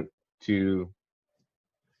just trying to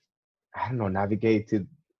I don't know, navigate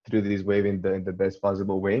through this wave in the best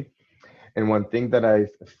possible way. And one thing that I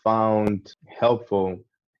found helpful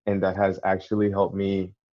and that has actually helped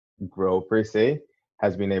me grow per se,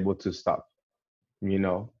 has been able to stop.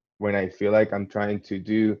 When I feel like I'm trying to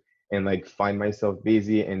do and like find myself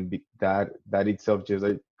busy, and that itself just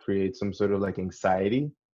like creates some sort of like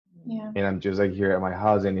anxiety. Yeah. And I'm just like here at my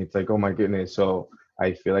house, and it's like, oh my goodness. So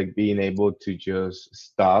I feel like being able to just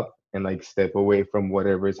stop and like step away from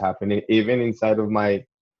whatever is happening, even inside of my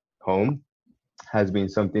home, has been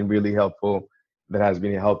something really helpful that has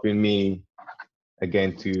been helping me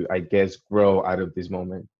again to, I guess, grow out of this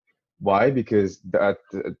moment. Why? Because at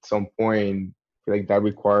some point, I feel like that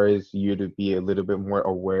requires you to be a little bit more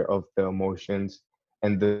aware of the emotions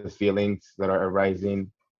and the feelings that are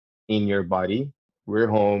arising in your body. We're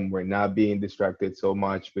home, we're not being distracted so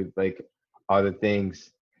much with like other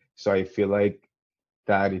things. So I feel like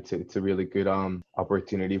that it's a really good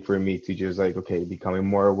opportunity for me to just like, okay, becoming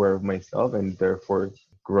more aware of myself and therefore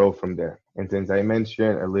grow from there. And since I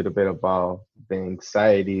mentioned a little bit about the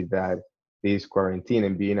anxiety that this quarantine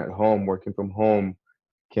and being at home, working from home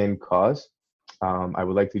can cause, I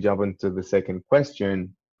would like to jump into the second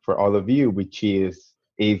question for all of you, which is,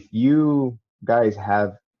 if you guys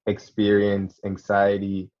have experienced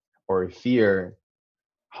anxiety or fear,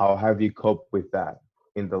 how have you coped with that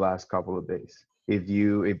in the last couple of days?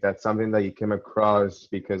 If that's something that you came across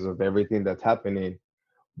because of everything that's happening,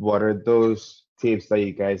 what are those tips that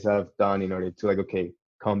you guys have done in order to like, okay,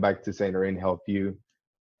 come back to center and help you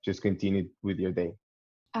just continue with your day?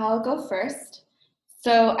 I'll go first.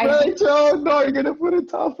 So Rachel, no, you're gonna put a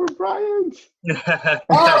top for Brian.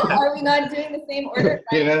 Oh, are we not doing the same order?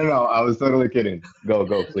 Yeah, no, I was totally kidding. Go,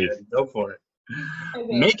 please. Yeah, go for it.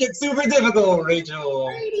 Okay. Make it super difficult, Rachel.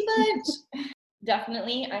 Brady Bunch.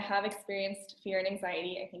 Definitely, I have experienced fear and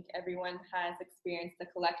anxiety. I think everyone has experienced the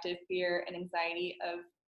collective fear and anxiety of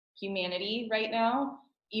humanity right now.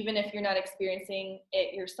 Even if you're not experiencing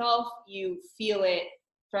it yourself, you feel it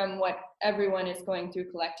from what everyone is going through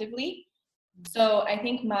collectively. So I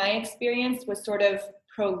think my experience was sort of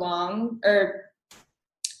prolonged, or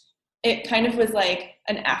it kind of was like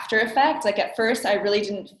an after effect. Like at first, I really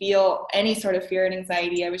didn't feel any sort of fear and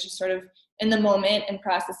anxiety. I was just sort of in the moment and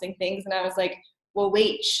processing things. And I was like, well,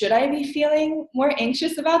 wait, should I be feeling more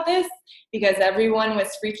anxious about this? Because everyone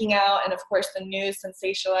was freaking out. And of course, the news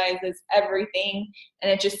sensationalizes everything.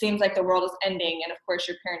 And it just seems like the world is ending. And of course,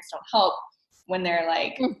 your parents don't help when they're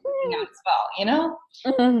like, as well, you know?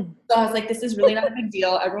 Mm-hmm. So I was like, this is really not a big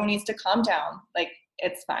deal. Everyone needs to calm down. Like,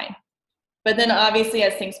 it's fine. But then obviously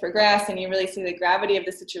as things progress and you really see the gravity of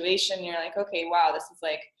the situation, you're like, okay, wow, this is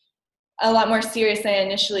like a lot more serious than I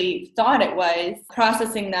initially thought it was.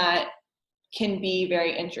 Processing that can be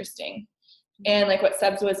very interesting. And like what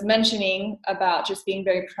Sebs was mentioning about just being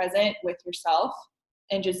very present with yourself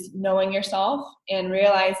and just knowing yourself and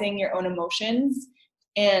realizing your own emotions.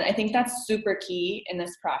 And I think that's super key in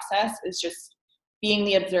this process, is just being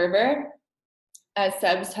the observer. As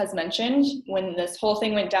Sebs has mentioned, when this whole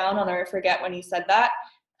thing went down, I'll never forget when he said that,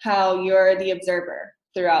 how you're the observer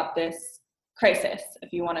throughout this crisis,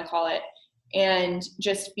 if you want to call it, and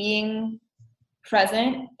just being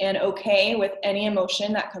present and okay with any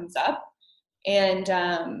emotion that comes up, and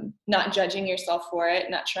not judging yourself for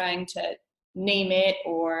it, not trying to name it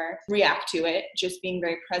or react to it, just being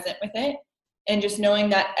very present with it, and just knowing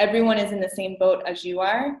that everyone is in the same boat as you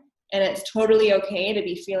are. And it's totally okay to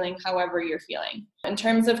be feeling however you're feeling. In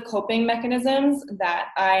terms of coping mechanisms that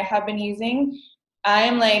I have been using, I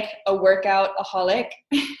am like a workout-aholic.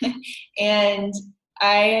 And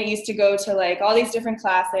I used to go to like all these different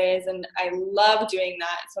classes, and I love doing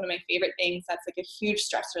that. It's one of my favorite things. That's like a huge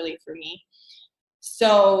stress relief for me.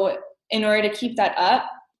 So in order to keep that up,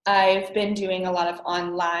 I've been doing a lot of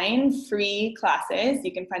online free classes.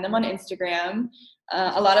 You can find them on Instagram.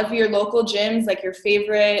 A lot of your local gyms, like your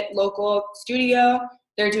favorite local studio,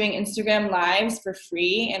 they're doing Instagram lives for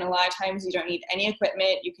free. And a lot of times you don't need any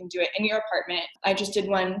equipment. You can do it in your apartment. I just did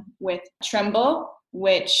one with Tremble,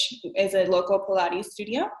 which is a local Pilates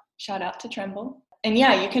studio. Shout out to Tremble. And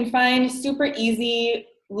yeah, you can find super easy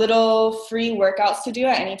little free workouts to do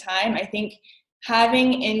at any time. I think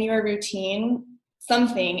having in your routine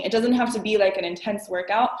something, it doesn't have to be like an intense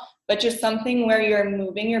workout, but just something where you're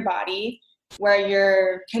moving your body, where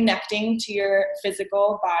you're connecting to your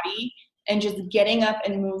physical body and just getting up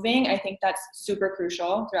and moving. I think that's super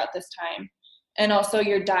crucial throughout this time. And also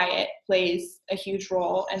your diet plays a huge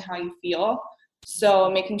role in how you feel.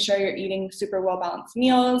 So making sure you're eating super well-balanced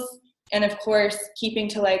meals, and of course, keeping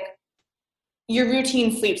to like your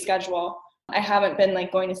routine sleep schedule. I haven't been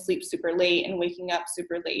like going to sleep super late and waking up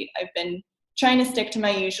super late. I've been trying to stick to my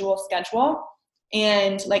usual schedule.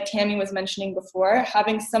 And like Tammy was mentioning before,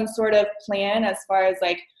 having some sort of plan as far as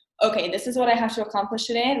like, okay, this is what I have to accomplish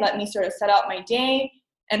today. Let me sort of set out my day.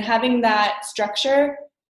 And having that structure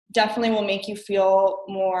definitely will make you feel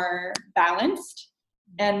more balanced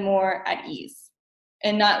and more at ease,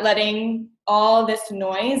 and not letting all this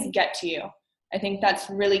noise get to you. I think that's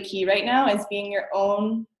really key right now, is being your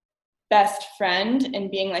own best friend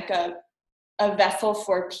and being like a vessel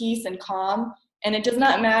for peace and calm. And it does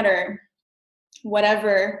not matter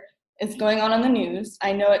whatever is going on the news.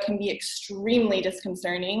 I know it can be extremely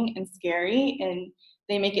disconcerting and scary, and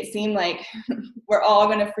they make it seem like we're all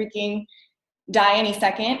going to freaking die any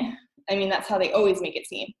second. I mean, that's how they always make it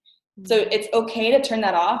seem. So it's okay to turn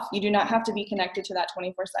that off. You do not have to be connected to that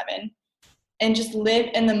 24/7, and just live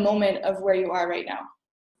in the moment of where you are right now.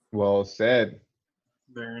 Well said.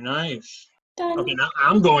 Very nice. Done. Okay, now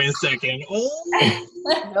I'm going second. Oh,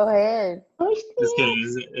 Go ahead. just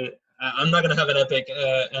kidding. I'm not gonna have an epic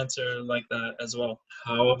answer like that as well.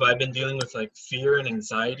 How have I been dealing with like fear and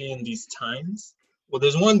anxiety in these times? Well,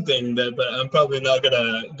 there's one thing that, but I'm probably not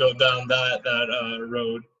gonna go down that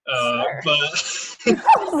road. But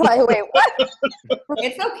Like, wait, what?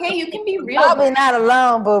 It's okay. You can be real. Probably not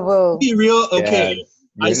alone, boo boo. be real, okay.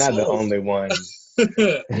 Yes, you're I not the smoke. only one.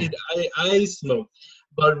 I smoke,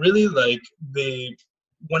 but really like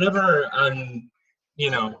whenever I'm,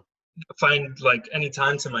 find like any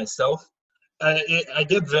time to myself, I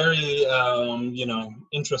get very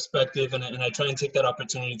introspective, and I try and take that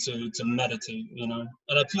opportunity to meditate, and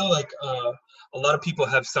I feel like a lot of people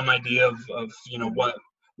have some idea of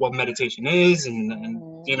what meditation is,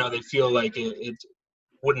 and they feel like it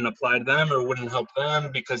wouldn't apply to them or wouldn't help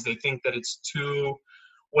them because they think that it's too,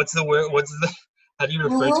 what's the word, how do you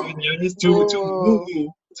refer to it? It's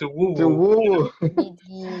too woo woo.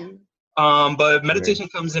 But meditation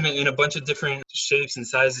comes in a bunch of different shapes and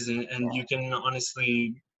sizes, and you can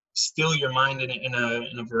honestly still your mind in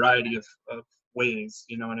a variety of ways.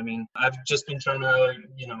 You know what I mean? I've just been trying to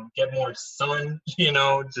get more sun.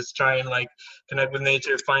 Just try and like connect with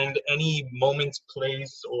nature, find any moment,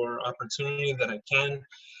 place, or opportunity that I can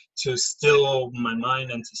to still my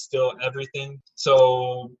mind and to still everything.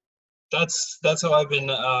 So that's how I've been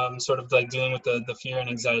sort of like dealing with the fear and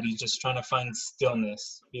anxiety, just trying to find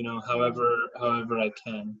stillness, however I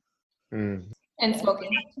can. And smoking.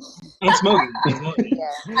 And smoking.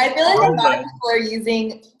 Yeah. I feel like a lot of people are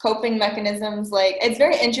using coping mechanisms. Like, it's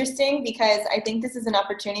very interesting because I think this is an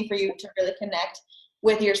opportunity for you to really connect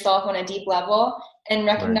with yourself on a deep level, and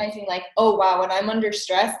recognizing like, oh wow, when I'm under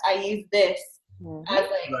stress, I use this as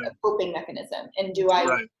like a coping mechanism. And do I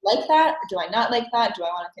like that? Or do I not like that? Do I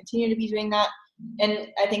want to continue to be doing that? And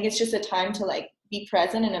I think it's just a time to like be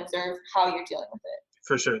present and observe how you're dealing with it.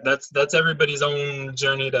 For sure. That's everybody's own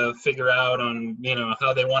journey to figure out on,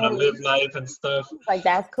 how they want to live life and stuff. Like,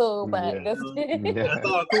 that's cool, but that's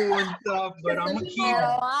all cool and stuff, but I'm a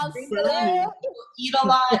kid. Eat a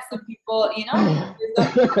lot. Some people,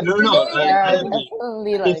 No, I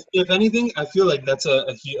agree. If anything, I feel like that's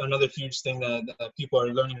another huge thing that people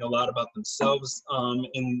are learning a lot about themselves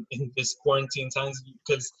in this quarantine times,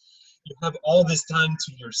 because you have all this time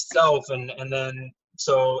to yourself, and then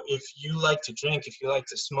so if you like to drink, if you like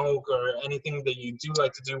to smoke, or anything that you do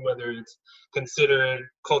like to do, whether it's considered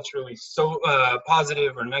culturally so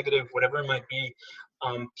positive or negative, whatever it might be,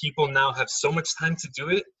 people now have so much time to do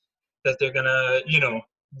it that they're gonna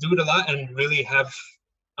do it a lot and really have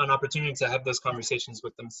an opportunity to have those conversations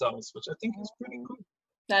with themselves, which I think is pretty cool.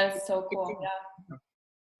 That is so cool. Yeah.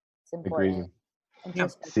 It's important.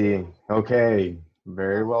 See, okay,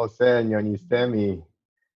 very well said, Yonistemi.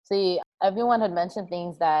 See, everyone had mentioned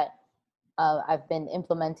things that I've been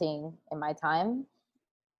implementing in my time.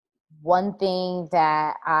 One thing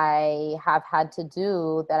that I have had to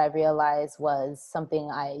do that I realized was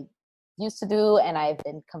something I used to do, and I've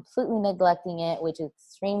been completely neglecting it, which is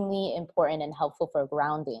extremely important and helpful for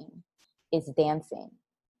grounding, is dancing,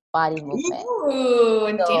 body movement.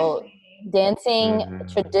 Ooh, so dancing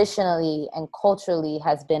traditionally and culturally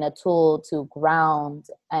has been a tool to ground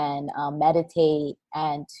and meditate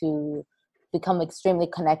and to become extremely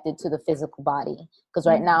connected to the physical body. Because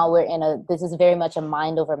right now this is very much a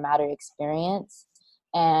mind over matter experience,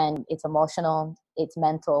 and it's emotional, it's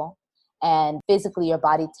mental, and physically your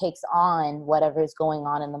body takes on whatever is going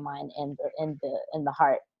on in the mind and in the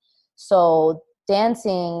heart. So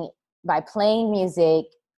dancing, by playing music,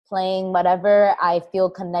 playing whatever I feel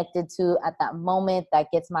connected to at that moment,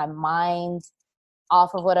 that gets my mind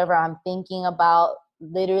off of whatever I'm thinking about,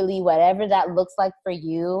 literally whatever that looks like for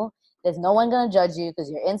you. There's no one gonna judge you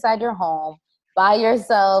because you're inside your home by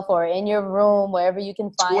yourself or in your room, wherever you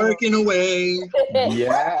can find working away.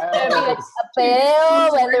 Yeah.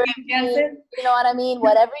 Whether you know what I mean,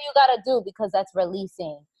 whatever you gotta do, because that's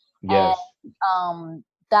releasing. Yes. And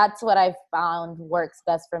that's what I found works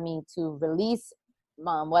best for me to release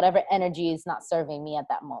whatever energy is not serving me at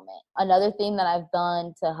that moment. Another thing that I've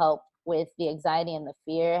done to help with the anxiety and the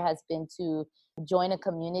fear has been to join a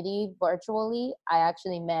community virtually. I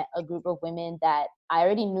actually met a group of women that I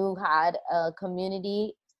already knew had a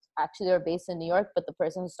community. Actually, they're based in New York, but the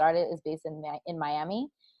person who started is based in Miami.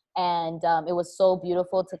 And it was so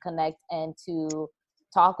beautiful to connect and to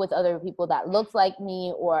talk with other people that looked like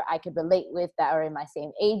me or I could relate with, that are in my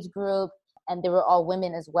same age group. And they were all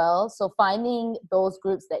women as well. So finding those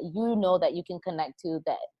groups that you know that you can connect to,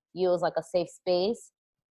 that feels like a safe space,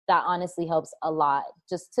 that honestly helps a lot.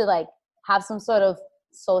 Just to like have some sort of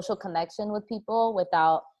social connection with people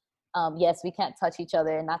without, yes, we can't touch each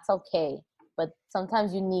other, and that's okay. But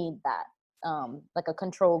sometimes you need that, like a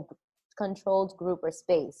controlled group or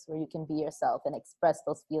space where you can be yourself and express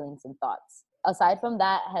those feelings and thoughts. Aside from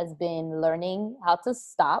that has been learning how to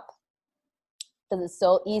stop, because it's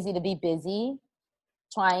so easy to be busy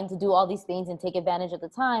trying to do all these things and take advantage of the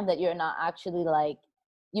time that you're not actually like,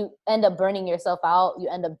 you end up burning yourself out. You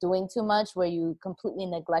end up doing too much where you completely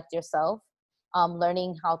neglect yourself.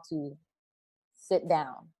 Learning how to sit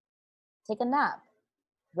down, take a nap,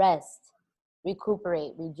 rest,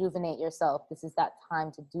 recuperate, rejuvenate yourself. This is that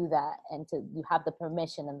time to do that, and you have the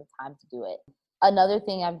permission and the time to do it. Another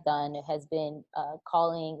thing I've done has been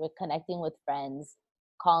connecting with friends,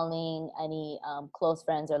 calling any close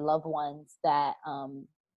friends or loved ones that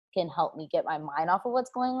can help me get my mind off of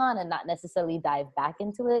what's going on and not necessarily dive back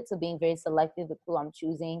into it. So being very selective with who I'm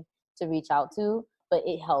choosing to reach out to, but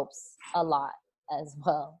it helps a lot as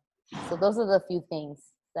well. So those are the few things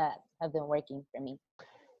that have been working for me.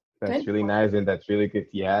 That's really nice, and that's really good.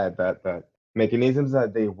 Yeah, that mechanisms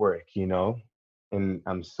that they work, you know. And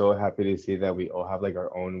I'm so happy to see that we all have like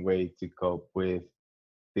our own way to cope with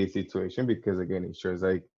this situation, because again, it shows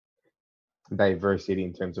like diversity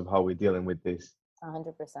in terms of how we're dealing with this.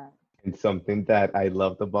 100%. And something that I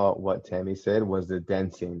loved about what Tammy said was the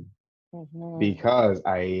dancing, Mm-hmm. because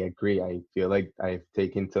I agree. I feel like I've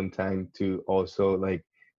taken some time to also like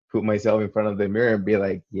put myself in front of the mirror and be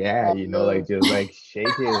like, yeah, you know, like just like shake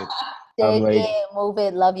it. Shake it, move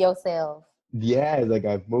it, love yourself. Yeah, like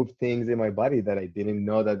I've moved things in my body that I didn't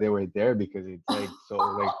know that they were there, because it's like, so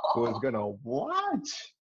like, who's gonna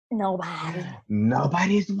watch? Nobody.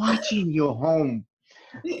 Nobody's watching. You're home.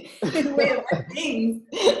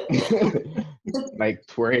 Like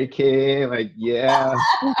twerking, like, yeah,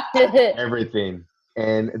 everything.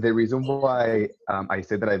 And the reason why I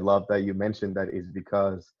said that I love that you mentioned that is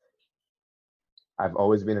because I've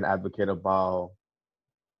always been an advocate of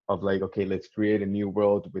like, okay, let's create a new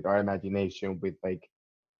world with our imagination, with like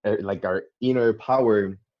our inner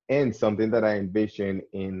power. And something that I envision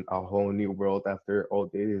in a whole new world after all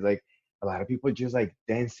this is like a lot of people just like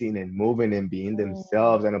dancing and moving and being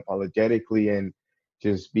themselves and unapologetically, and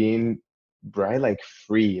just being like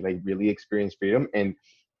free, like really experience freedom. And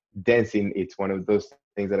dancing, it's one of those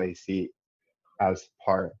things that I see as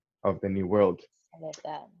part of the new world. I like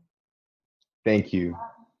that. Thank you.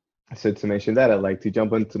 So to mention that, I'd like to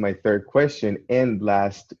jump into my third question and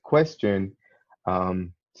last question.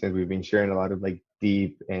 Since we've been sharing a lot of like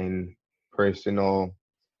deep and personal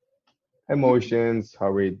emotions,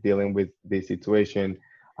 how we're dealing with this situation,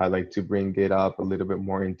 I'd like to bring it up a little bit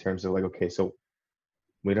more in terms of like, okay, so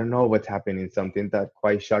we don't know what's happening. Something that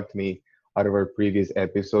quite shocked me out of our previous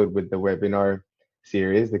episode with the webinar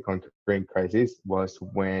series, The Conquering Crisis, was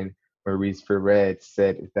when Maurice Ferret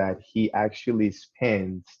said that he actually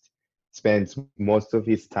spends most of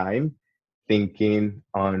his time thinking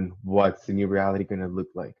on what's the new reality going to look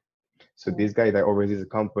like. So this guy that oversees a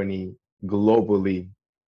company globally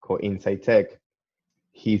called Insight Tech,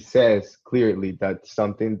 he says clearly that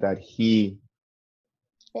something that he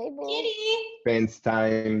spends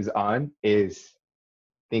times on is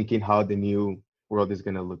thinking how the new world is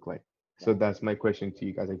going to look like. So that's my question to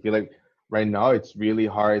you guys. I feel like right now it's really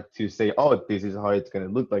hard to say, oh, this is how it's going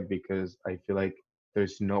to look like, because I feel like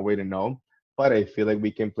there's no way to know. But I feel like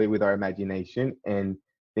we can play with our imagination and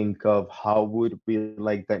think of how would we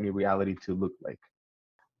like that new reality to look like.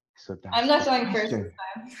 So that's I'm not going first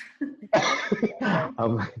this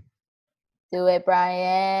time. Do it,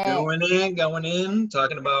 Brian. Going in,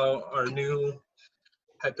 talking about our new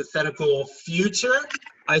hypothetical future.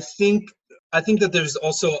 I think that there's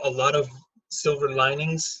also a lot of silver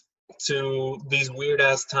linings to these weird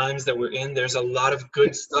ass times that we're in. There's a lot of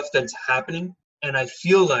good stuff that's happening, and I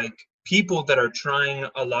feel like people that are trying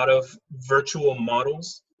a lot of virtual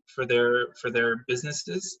models for their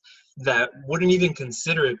businesses that wouldn't even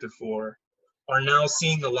consider it before are now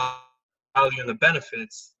seeing the value and the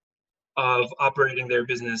benefits of operating their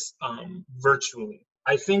business virtually.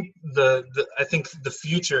 I think the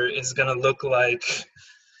future is going to look like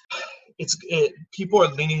people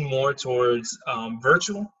are leaning more towards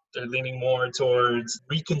virtual. They're leaning more towards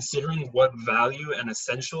reconsidering what value and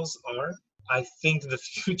essentials are. I think the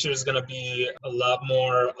future is going to be a lot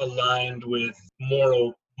more aligned with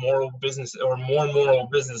moral business, or more moral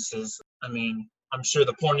businesses. I mean, I'm sure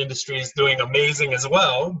the porn industry is doing amazing as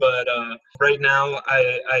well, but right now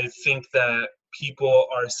I think that people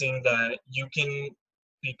are seeing that you can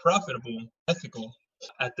be profitable, ethical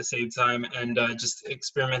at the same time, and just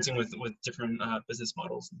experimenting with different business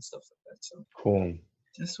models and stuff like that. So Cool.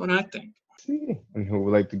 that's what I think. See. And who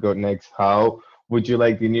would like to go next? How would you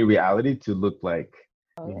like the new reality to look like?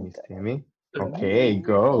 Miss Tammy? Okay,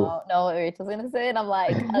 go. No, Rachel's gonna say it. I'm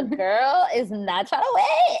like, a girl is not trying to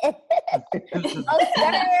wait. I'm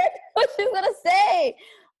scared what she's gonna say.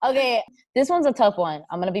 Okay, this one's a tough one.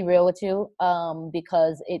 I'm gonna be real with you,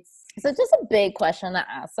 because it's just a big question to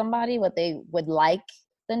ask somebody what they would like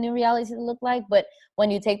the new reality to look like. But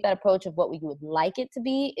when you take that approach of what we would like it to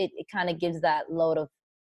be, it kind of gives that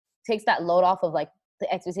takes that load off of like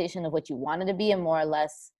the expectation of what you want it to be, and more or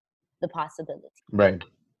less the possibility. Right.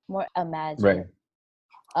 More imagine.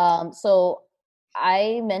 Right. So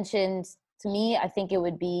I mentioned, to me, I think it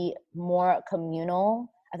would be more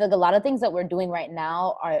communal. I feel like a lot of things that we're doing right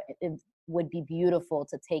now would be beautiful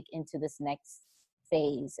to take into this next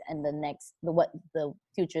phase and what the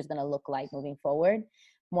future is going to look like moving forward.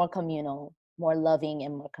 More communal, more loving,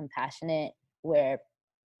 and more compassionate, where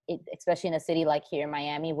especially in a city like here in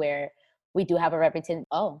Miami, where we do have a reputation.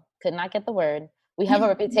 Oh, could not get the word. We have a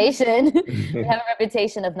reputation. We have a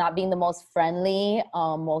reputation of not being the most friendly,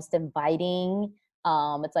 most inviting.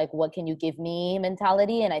 It's like, what can you give me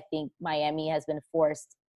mentality? And I think Miami has been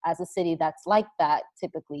forced, as a city that's like that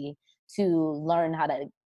typically, to learn how to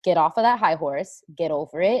get off of that high horse, get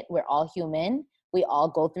over it. We're all human. We all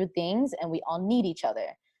go through things, and we all need each other.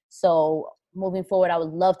 So moving forward, I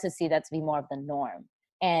would love to see that to be more of the norm.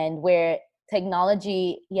 And where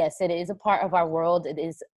technology, yes, it is a part of our world.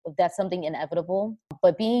 That's something inevitable,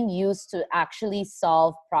 but being used to actually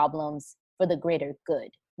solve problems for the greater good,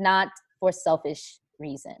 not for selfish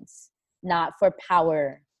reasons, not for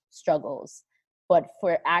power struggles, but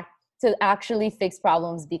to actually fix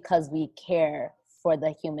problems because we care for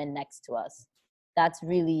the human next to us. That's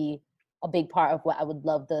really a big part of what I would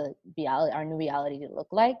love our new reality to look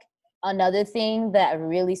like. Another thing that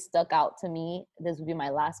really stuck out to me, this would be my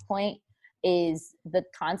last point, is the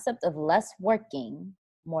concept of less working,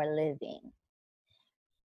 more living.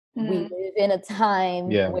 We live in a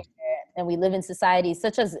time and we live in societies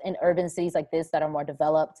such as in urban cities like this that are more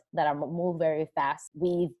developed, that move very fast.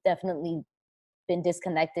 We've definitely been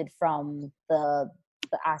disconnected from the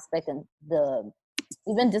aspect, and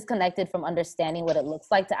we've been disconnected from understanding what it looks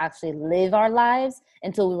like to actually live our lives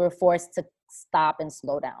until we were forced to stop and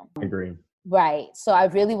slow down. I agree. Right. So I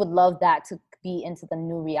really would love that to be into the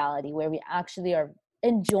new reality where we actually are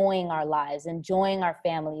enjoying our lives, enjoying our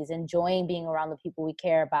families, enjoying being around the people we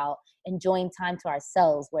care about, enjoying time to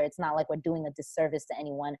ourselves, where it's not like we're doing a disservice to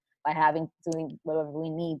anyone by doing whatever we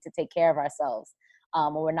need to take care of ourselves.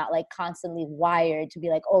 Or we're not like constantly wired to be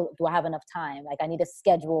like, oh, do I have enough time? Like I need to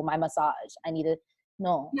schedule my massage.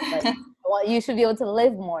 No, like, you should be able to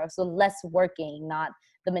live more. So less working, not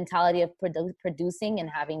the mentality of producing and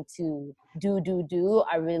having to do.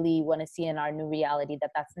 I really want to see in our new reality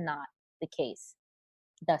that that's not the case.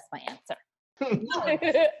 That's my answer.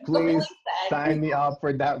 Please sign me up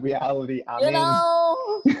for that reality.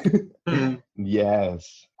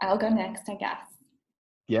 Yes. I'll go next, I guess.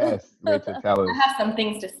 Yes, Rachel, tell us. I have some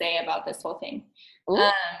things to say about this whole thing.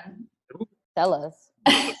 Tell us.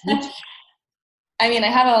 I mean, I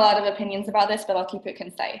have a lot of opinions about this, but I'll keep it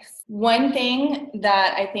concise. One thing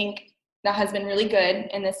that I think that has been really good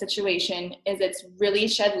in this situation is it's really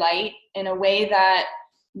shed light in a way that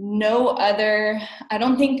I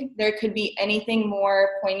don't think there could be anything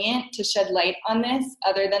more poignant to shed light on this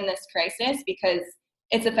other than this crisis, because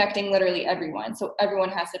it's affecting literally everyone. So everyone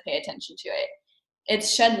has to pay attention to it.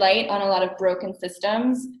 It's shed light on a lot of broken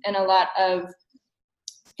systems and a lot of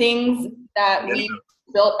things that we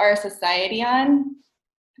built our society on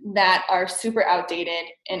that are super outdated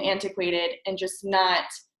and antiquated and just not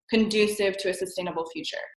conducive to a sustainable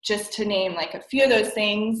future. Just to name like a few of those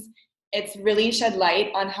things, it's really shed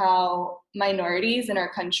light on how minorities in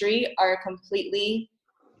our country are completely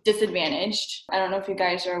disadvantaged. I don't know if you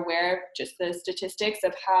guys are aware of just the statistics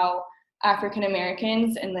of how African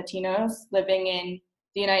Americans and Latinos living in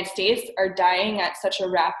the United States are dying at such a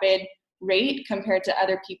rapid rate compared to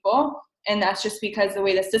other people. And that's just because the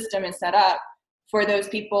way the system is set up for those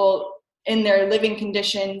people in their living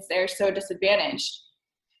conditions, they're so disadvantaged.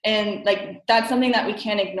 And like, that's something that we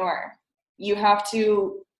can't ignore. You have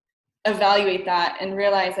to evaluate that and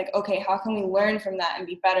realize like, okay, how can we learn from that and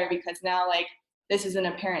be better? Because now like this is an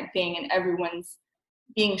apparent thing and everyone's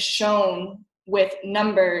being shown with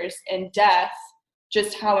numbers and death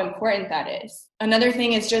just how important that is. Another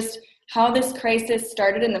thing is just how this crisis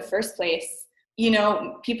started in the first place. You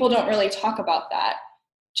know, people don't really talk about that.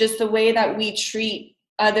 Just the way that we treat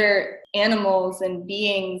other animals and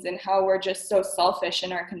beings and how we're just so selfish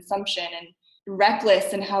in our consumption and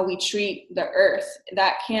reckless in how we treat the earth.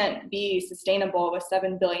 That can't be sustainable with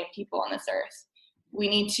 7 billion people on this earth. We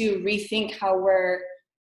need to rethink how we're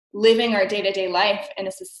living our day-to-day life in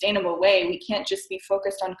a sustainable way. We can't just be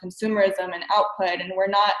focused on consumerism and output, and we're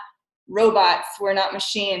not robots, we're not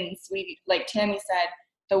machines. We, like Tammy said,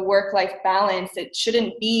 the work-life balance, it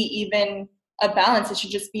shouldn't be even a balance, it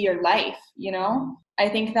should just be your life, you know? I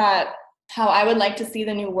think that how I would like to see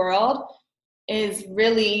the new world is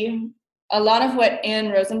really a lot of what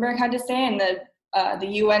Anne Rosenberg had to say in the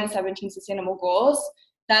UN 17 Sustainable Goals.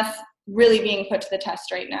 That's really being put to the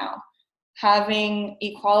test right now. Having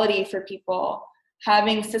equality for people,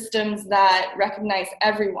 having systems that recognize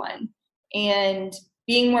everyone, and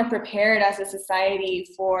being more prepared as a society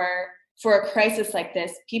for a crisis like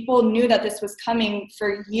this. People knew that this was coming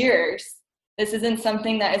for years. This isn't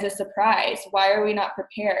something that is a surprise. Why are we not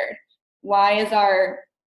prepared? Why is our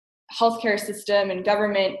healthcare system and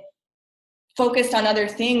government focused on other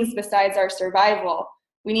things besides our survival?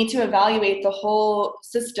 We need to evaluate the whole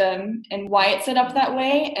system and why it's set up that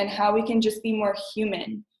way and how we can just be more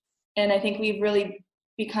human. And I think we've really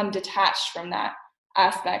become detached from that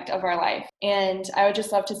aspect of our life. And I would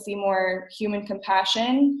just love to see more human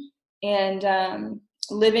compassion and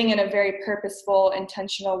living in a very purposeful,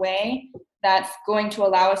 intentional way that's going to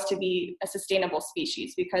allow us to be a sustainable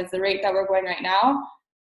species, because the rate that we're going right now,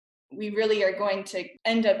 we really are going to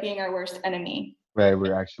end up being our worst enemy. Right,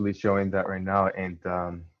 we're actually showing that right now. And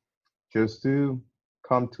just to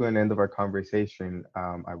come to an end of our conversation,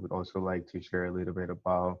 I would also like to share a little bit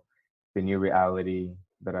about the new reality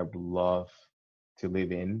that I would love to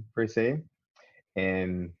live in, per se.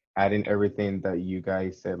 And adding everything that you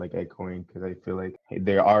guys said, like echoing, because I feel like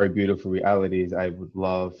there are beautiful realities. I would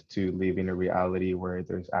love to live in a reality where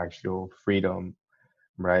there's actual freedom,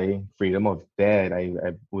 right? Freedom of debt. I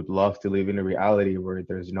would love to live in a reality where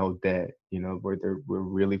there's no debt, you know, where we're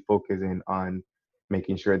really focusing on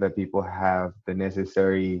making sure that people have the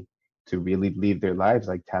necessary to really live their lives.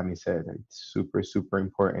 Like Tammy said, it's super, super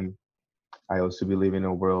important. I also believe in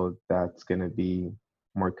a world that's going to be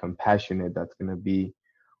more compassionate, that's going to be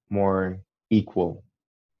more equal.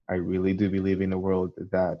 I really do believe in a world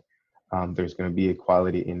that there's going to be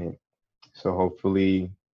equality in it. So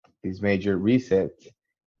hopefully this major reset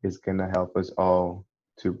is going to help us all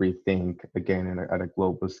to rethink again at a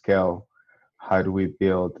global scale. How do we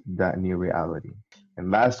build that new reality?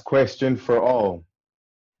 And last question for all.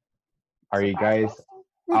 Are you guys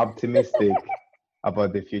optimistic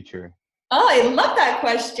about the future? Oh, I love that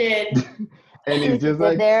question. And it's just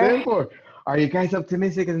like simple. Are you guys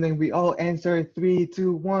optimistic? And then we all answer 3,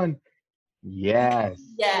 2, 1. Yes.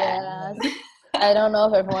 Yes. I don't know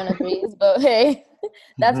if everyone agrees, but hey,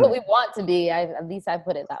 that's what we want to be. At least I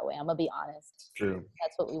put it that way. I'm gonna be honest. True.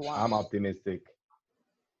 That's what we want. I'm optimistic.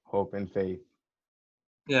 Hope and faith.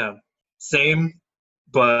 Yeah, same.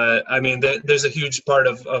 But I mean, there's a huge part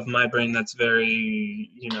of my brain that's very,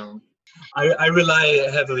 you know, I rely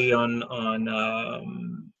heavily on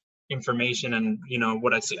information and, you know,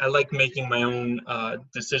 what I see. I like making my own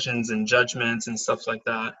decisions and judgments and stuff like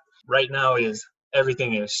that. Right now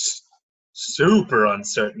everything is super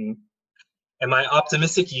uncertain. Am I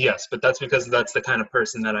optimistic? Yes, but that's because that's the kind of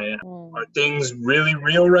person that I am. Are things really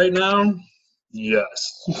real right now?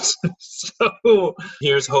 Yes. So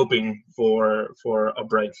here's hoping for a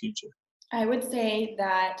bright future. I would say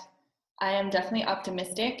that I am definitely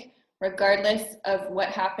optimistic, regardless of what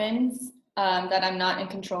happens that I'm not in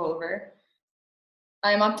control over.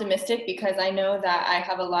 I'm optimistic because I know that I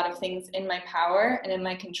have a lot of things in my power and in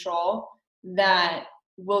my control that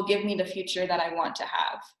will give me the future that I want to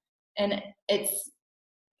have. And it's,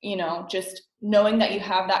 you know, just knowing that you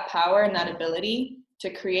have that power and that ability to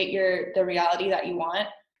create the reality that you want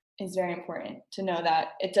is very important. To know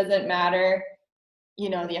that it doesn't matter, you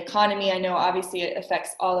know, the economy. I know obviously it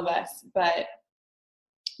affects all of us, but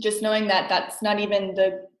just knowing that that's not even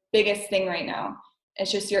the biggest thing right now.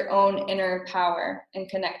 It's just your own inner power, and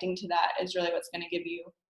connecting to that is really what's going to give you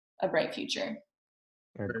a bright future.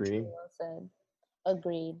 Agreed. Well said.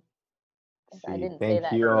 Agreed. See, I didn't thank say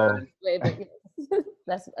that you all. way, but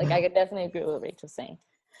that's like I could definitely agree with what Rachel's saying.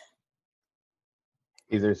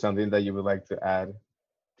 Is there something that you would like to add,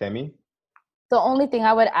 Temi? The only thing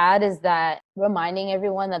I would add is that reminding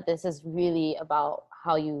everyone that this is really about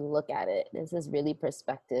how you look at it. This is really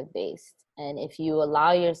perspective based. And if you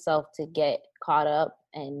allow yourself to get caught up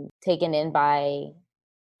and taken in by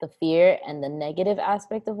the fear and the negative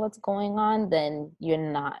aspect of what's going on, then you're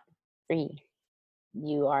not free.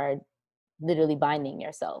 You are literally binding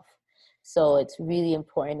yourself. So it's really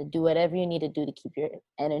important to do whatever you need to do to keep your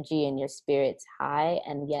energy and your spirits high.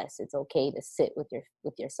 And yes, it's okay to sit with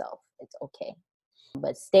yourself. It's okay.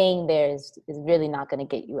 But staying there is really not going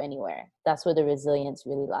to get you anywhere. That's where the resilience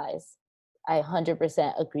really lies. I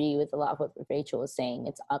 100% agree with a lot of what Rachel was saying.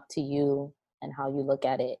 It's up to you and how you look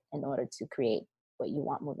at it in order to create what you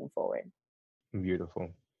want moving forward. Beautiful.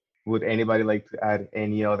 Would anybody like to add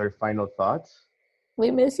any other final thoughts?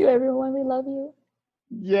 We miss you, everyone. We love you.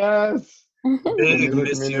 Yes. Big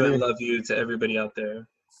miss you and love you to everybody out there.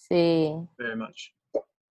 See. Very much.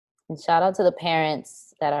 And shout out to the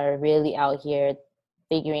parents that are really out here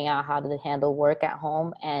figuring out how to handle work at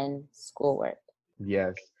home and schoolwork.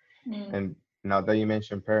 Yes. And now that you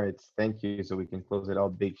mentioned parents, thank you. So we can close it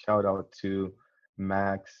out. Big shout out to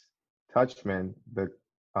Max Touchman.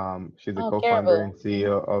 She's the co-founder and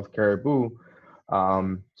CEO of Caribou.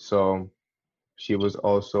 So she was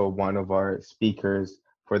also one of our speakers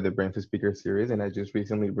for the Brainful Speaker Series. And I just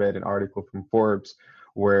recently read an article from Forbes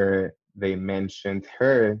where they mentioned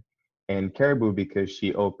her and Caribou because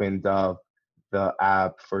she opened up the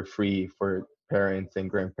app for free for parents and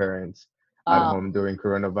grandparents at home during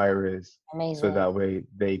coronavirus. Amazing. So that way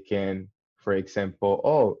they can, for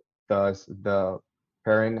example, the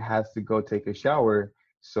parent has to go take a shower,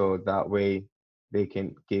 so that way they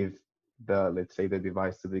can give let's say the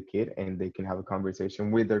device to the kid and they can have a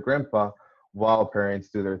conversation with their grandpa while parents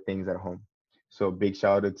do their things at home. So big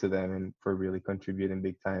shout out to them and for really contributing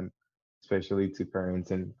big time, especially to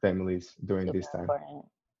parents and families during this time.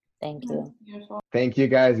 Thank you. Thank you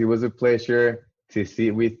guys. It was a pleasure to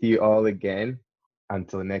sit with you all again.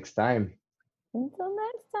 Until next time. Until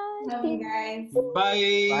next time. Love you guys.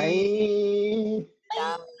 Bye.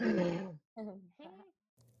 Bye.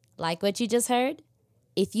 Like what you just heard?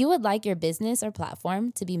 If you would like your business or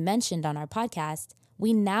platform to be mentioned on our podcast,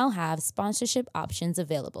 we now have sponsorship options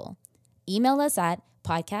available. Email us at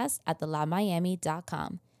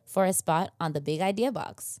podcast@thelabmiami.com for a spot on the Big Idea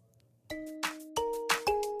Box.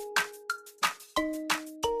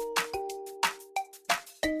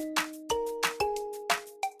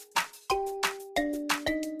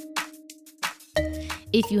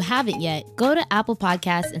 If you haven't yet, go to Apple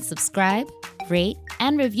Podcasts and subscribe, rate,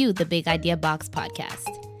 and review the Big Idea Box podcast.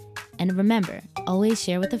 And remember, always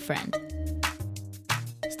share with a friend.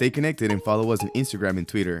 Stay connected and follow us on Instagram and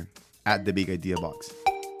Twitter @The Big Idea Box.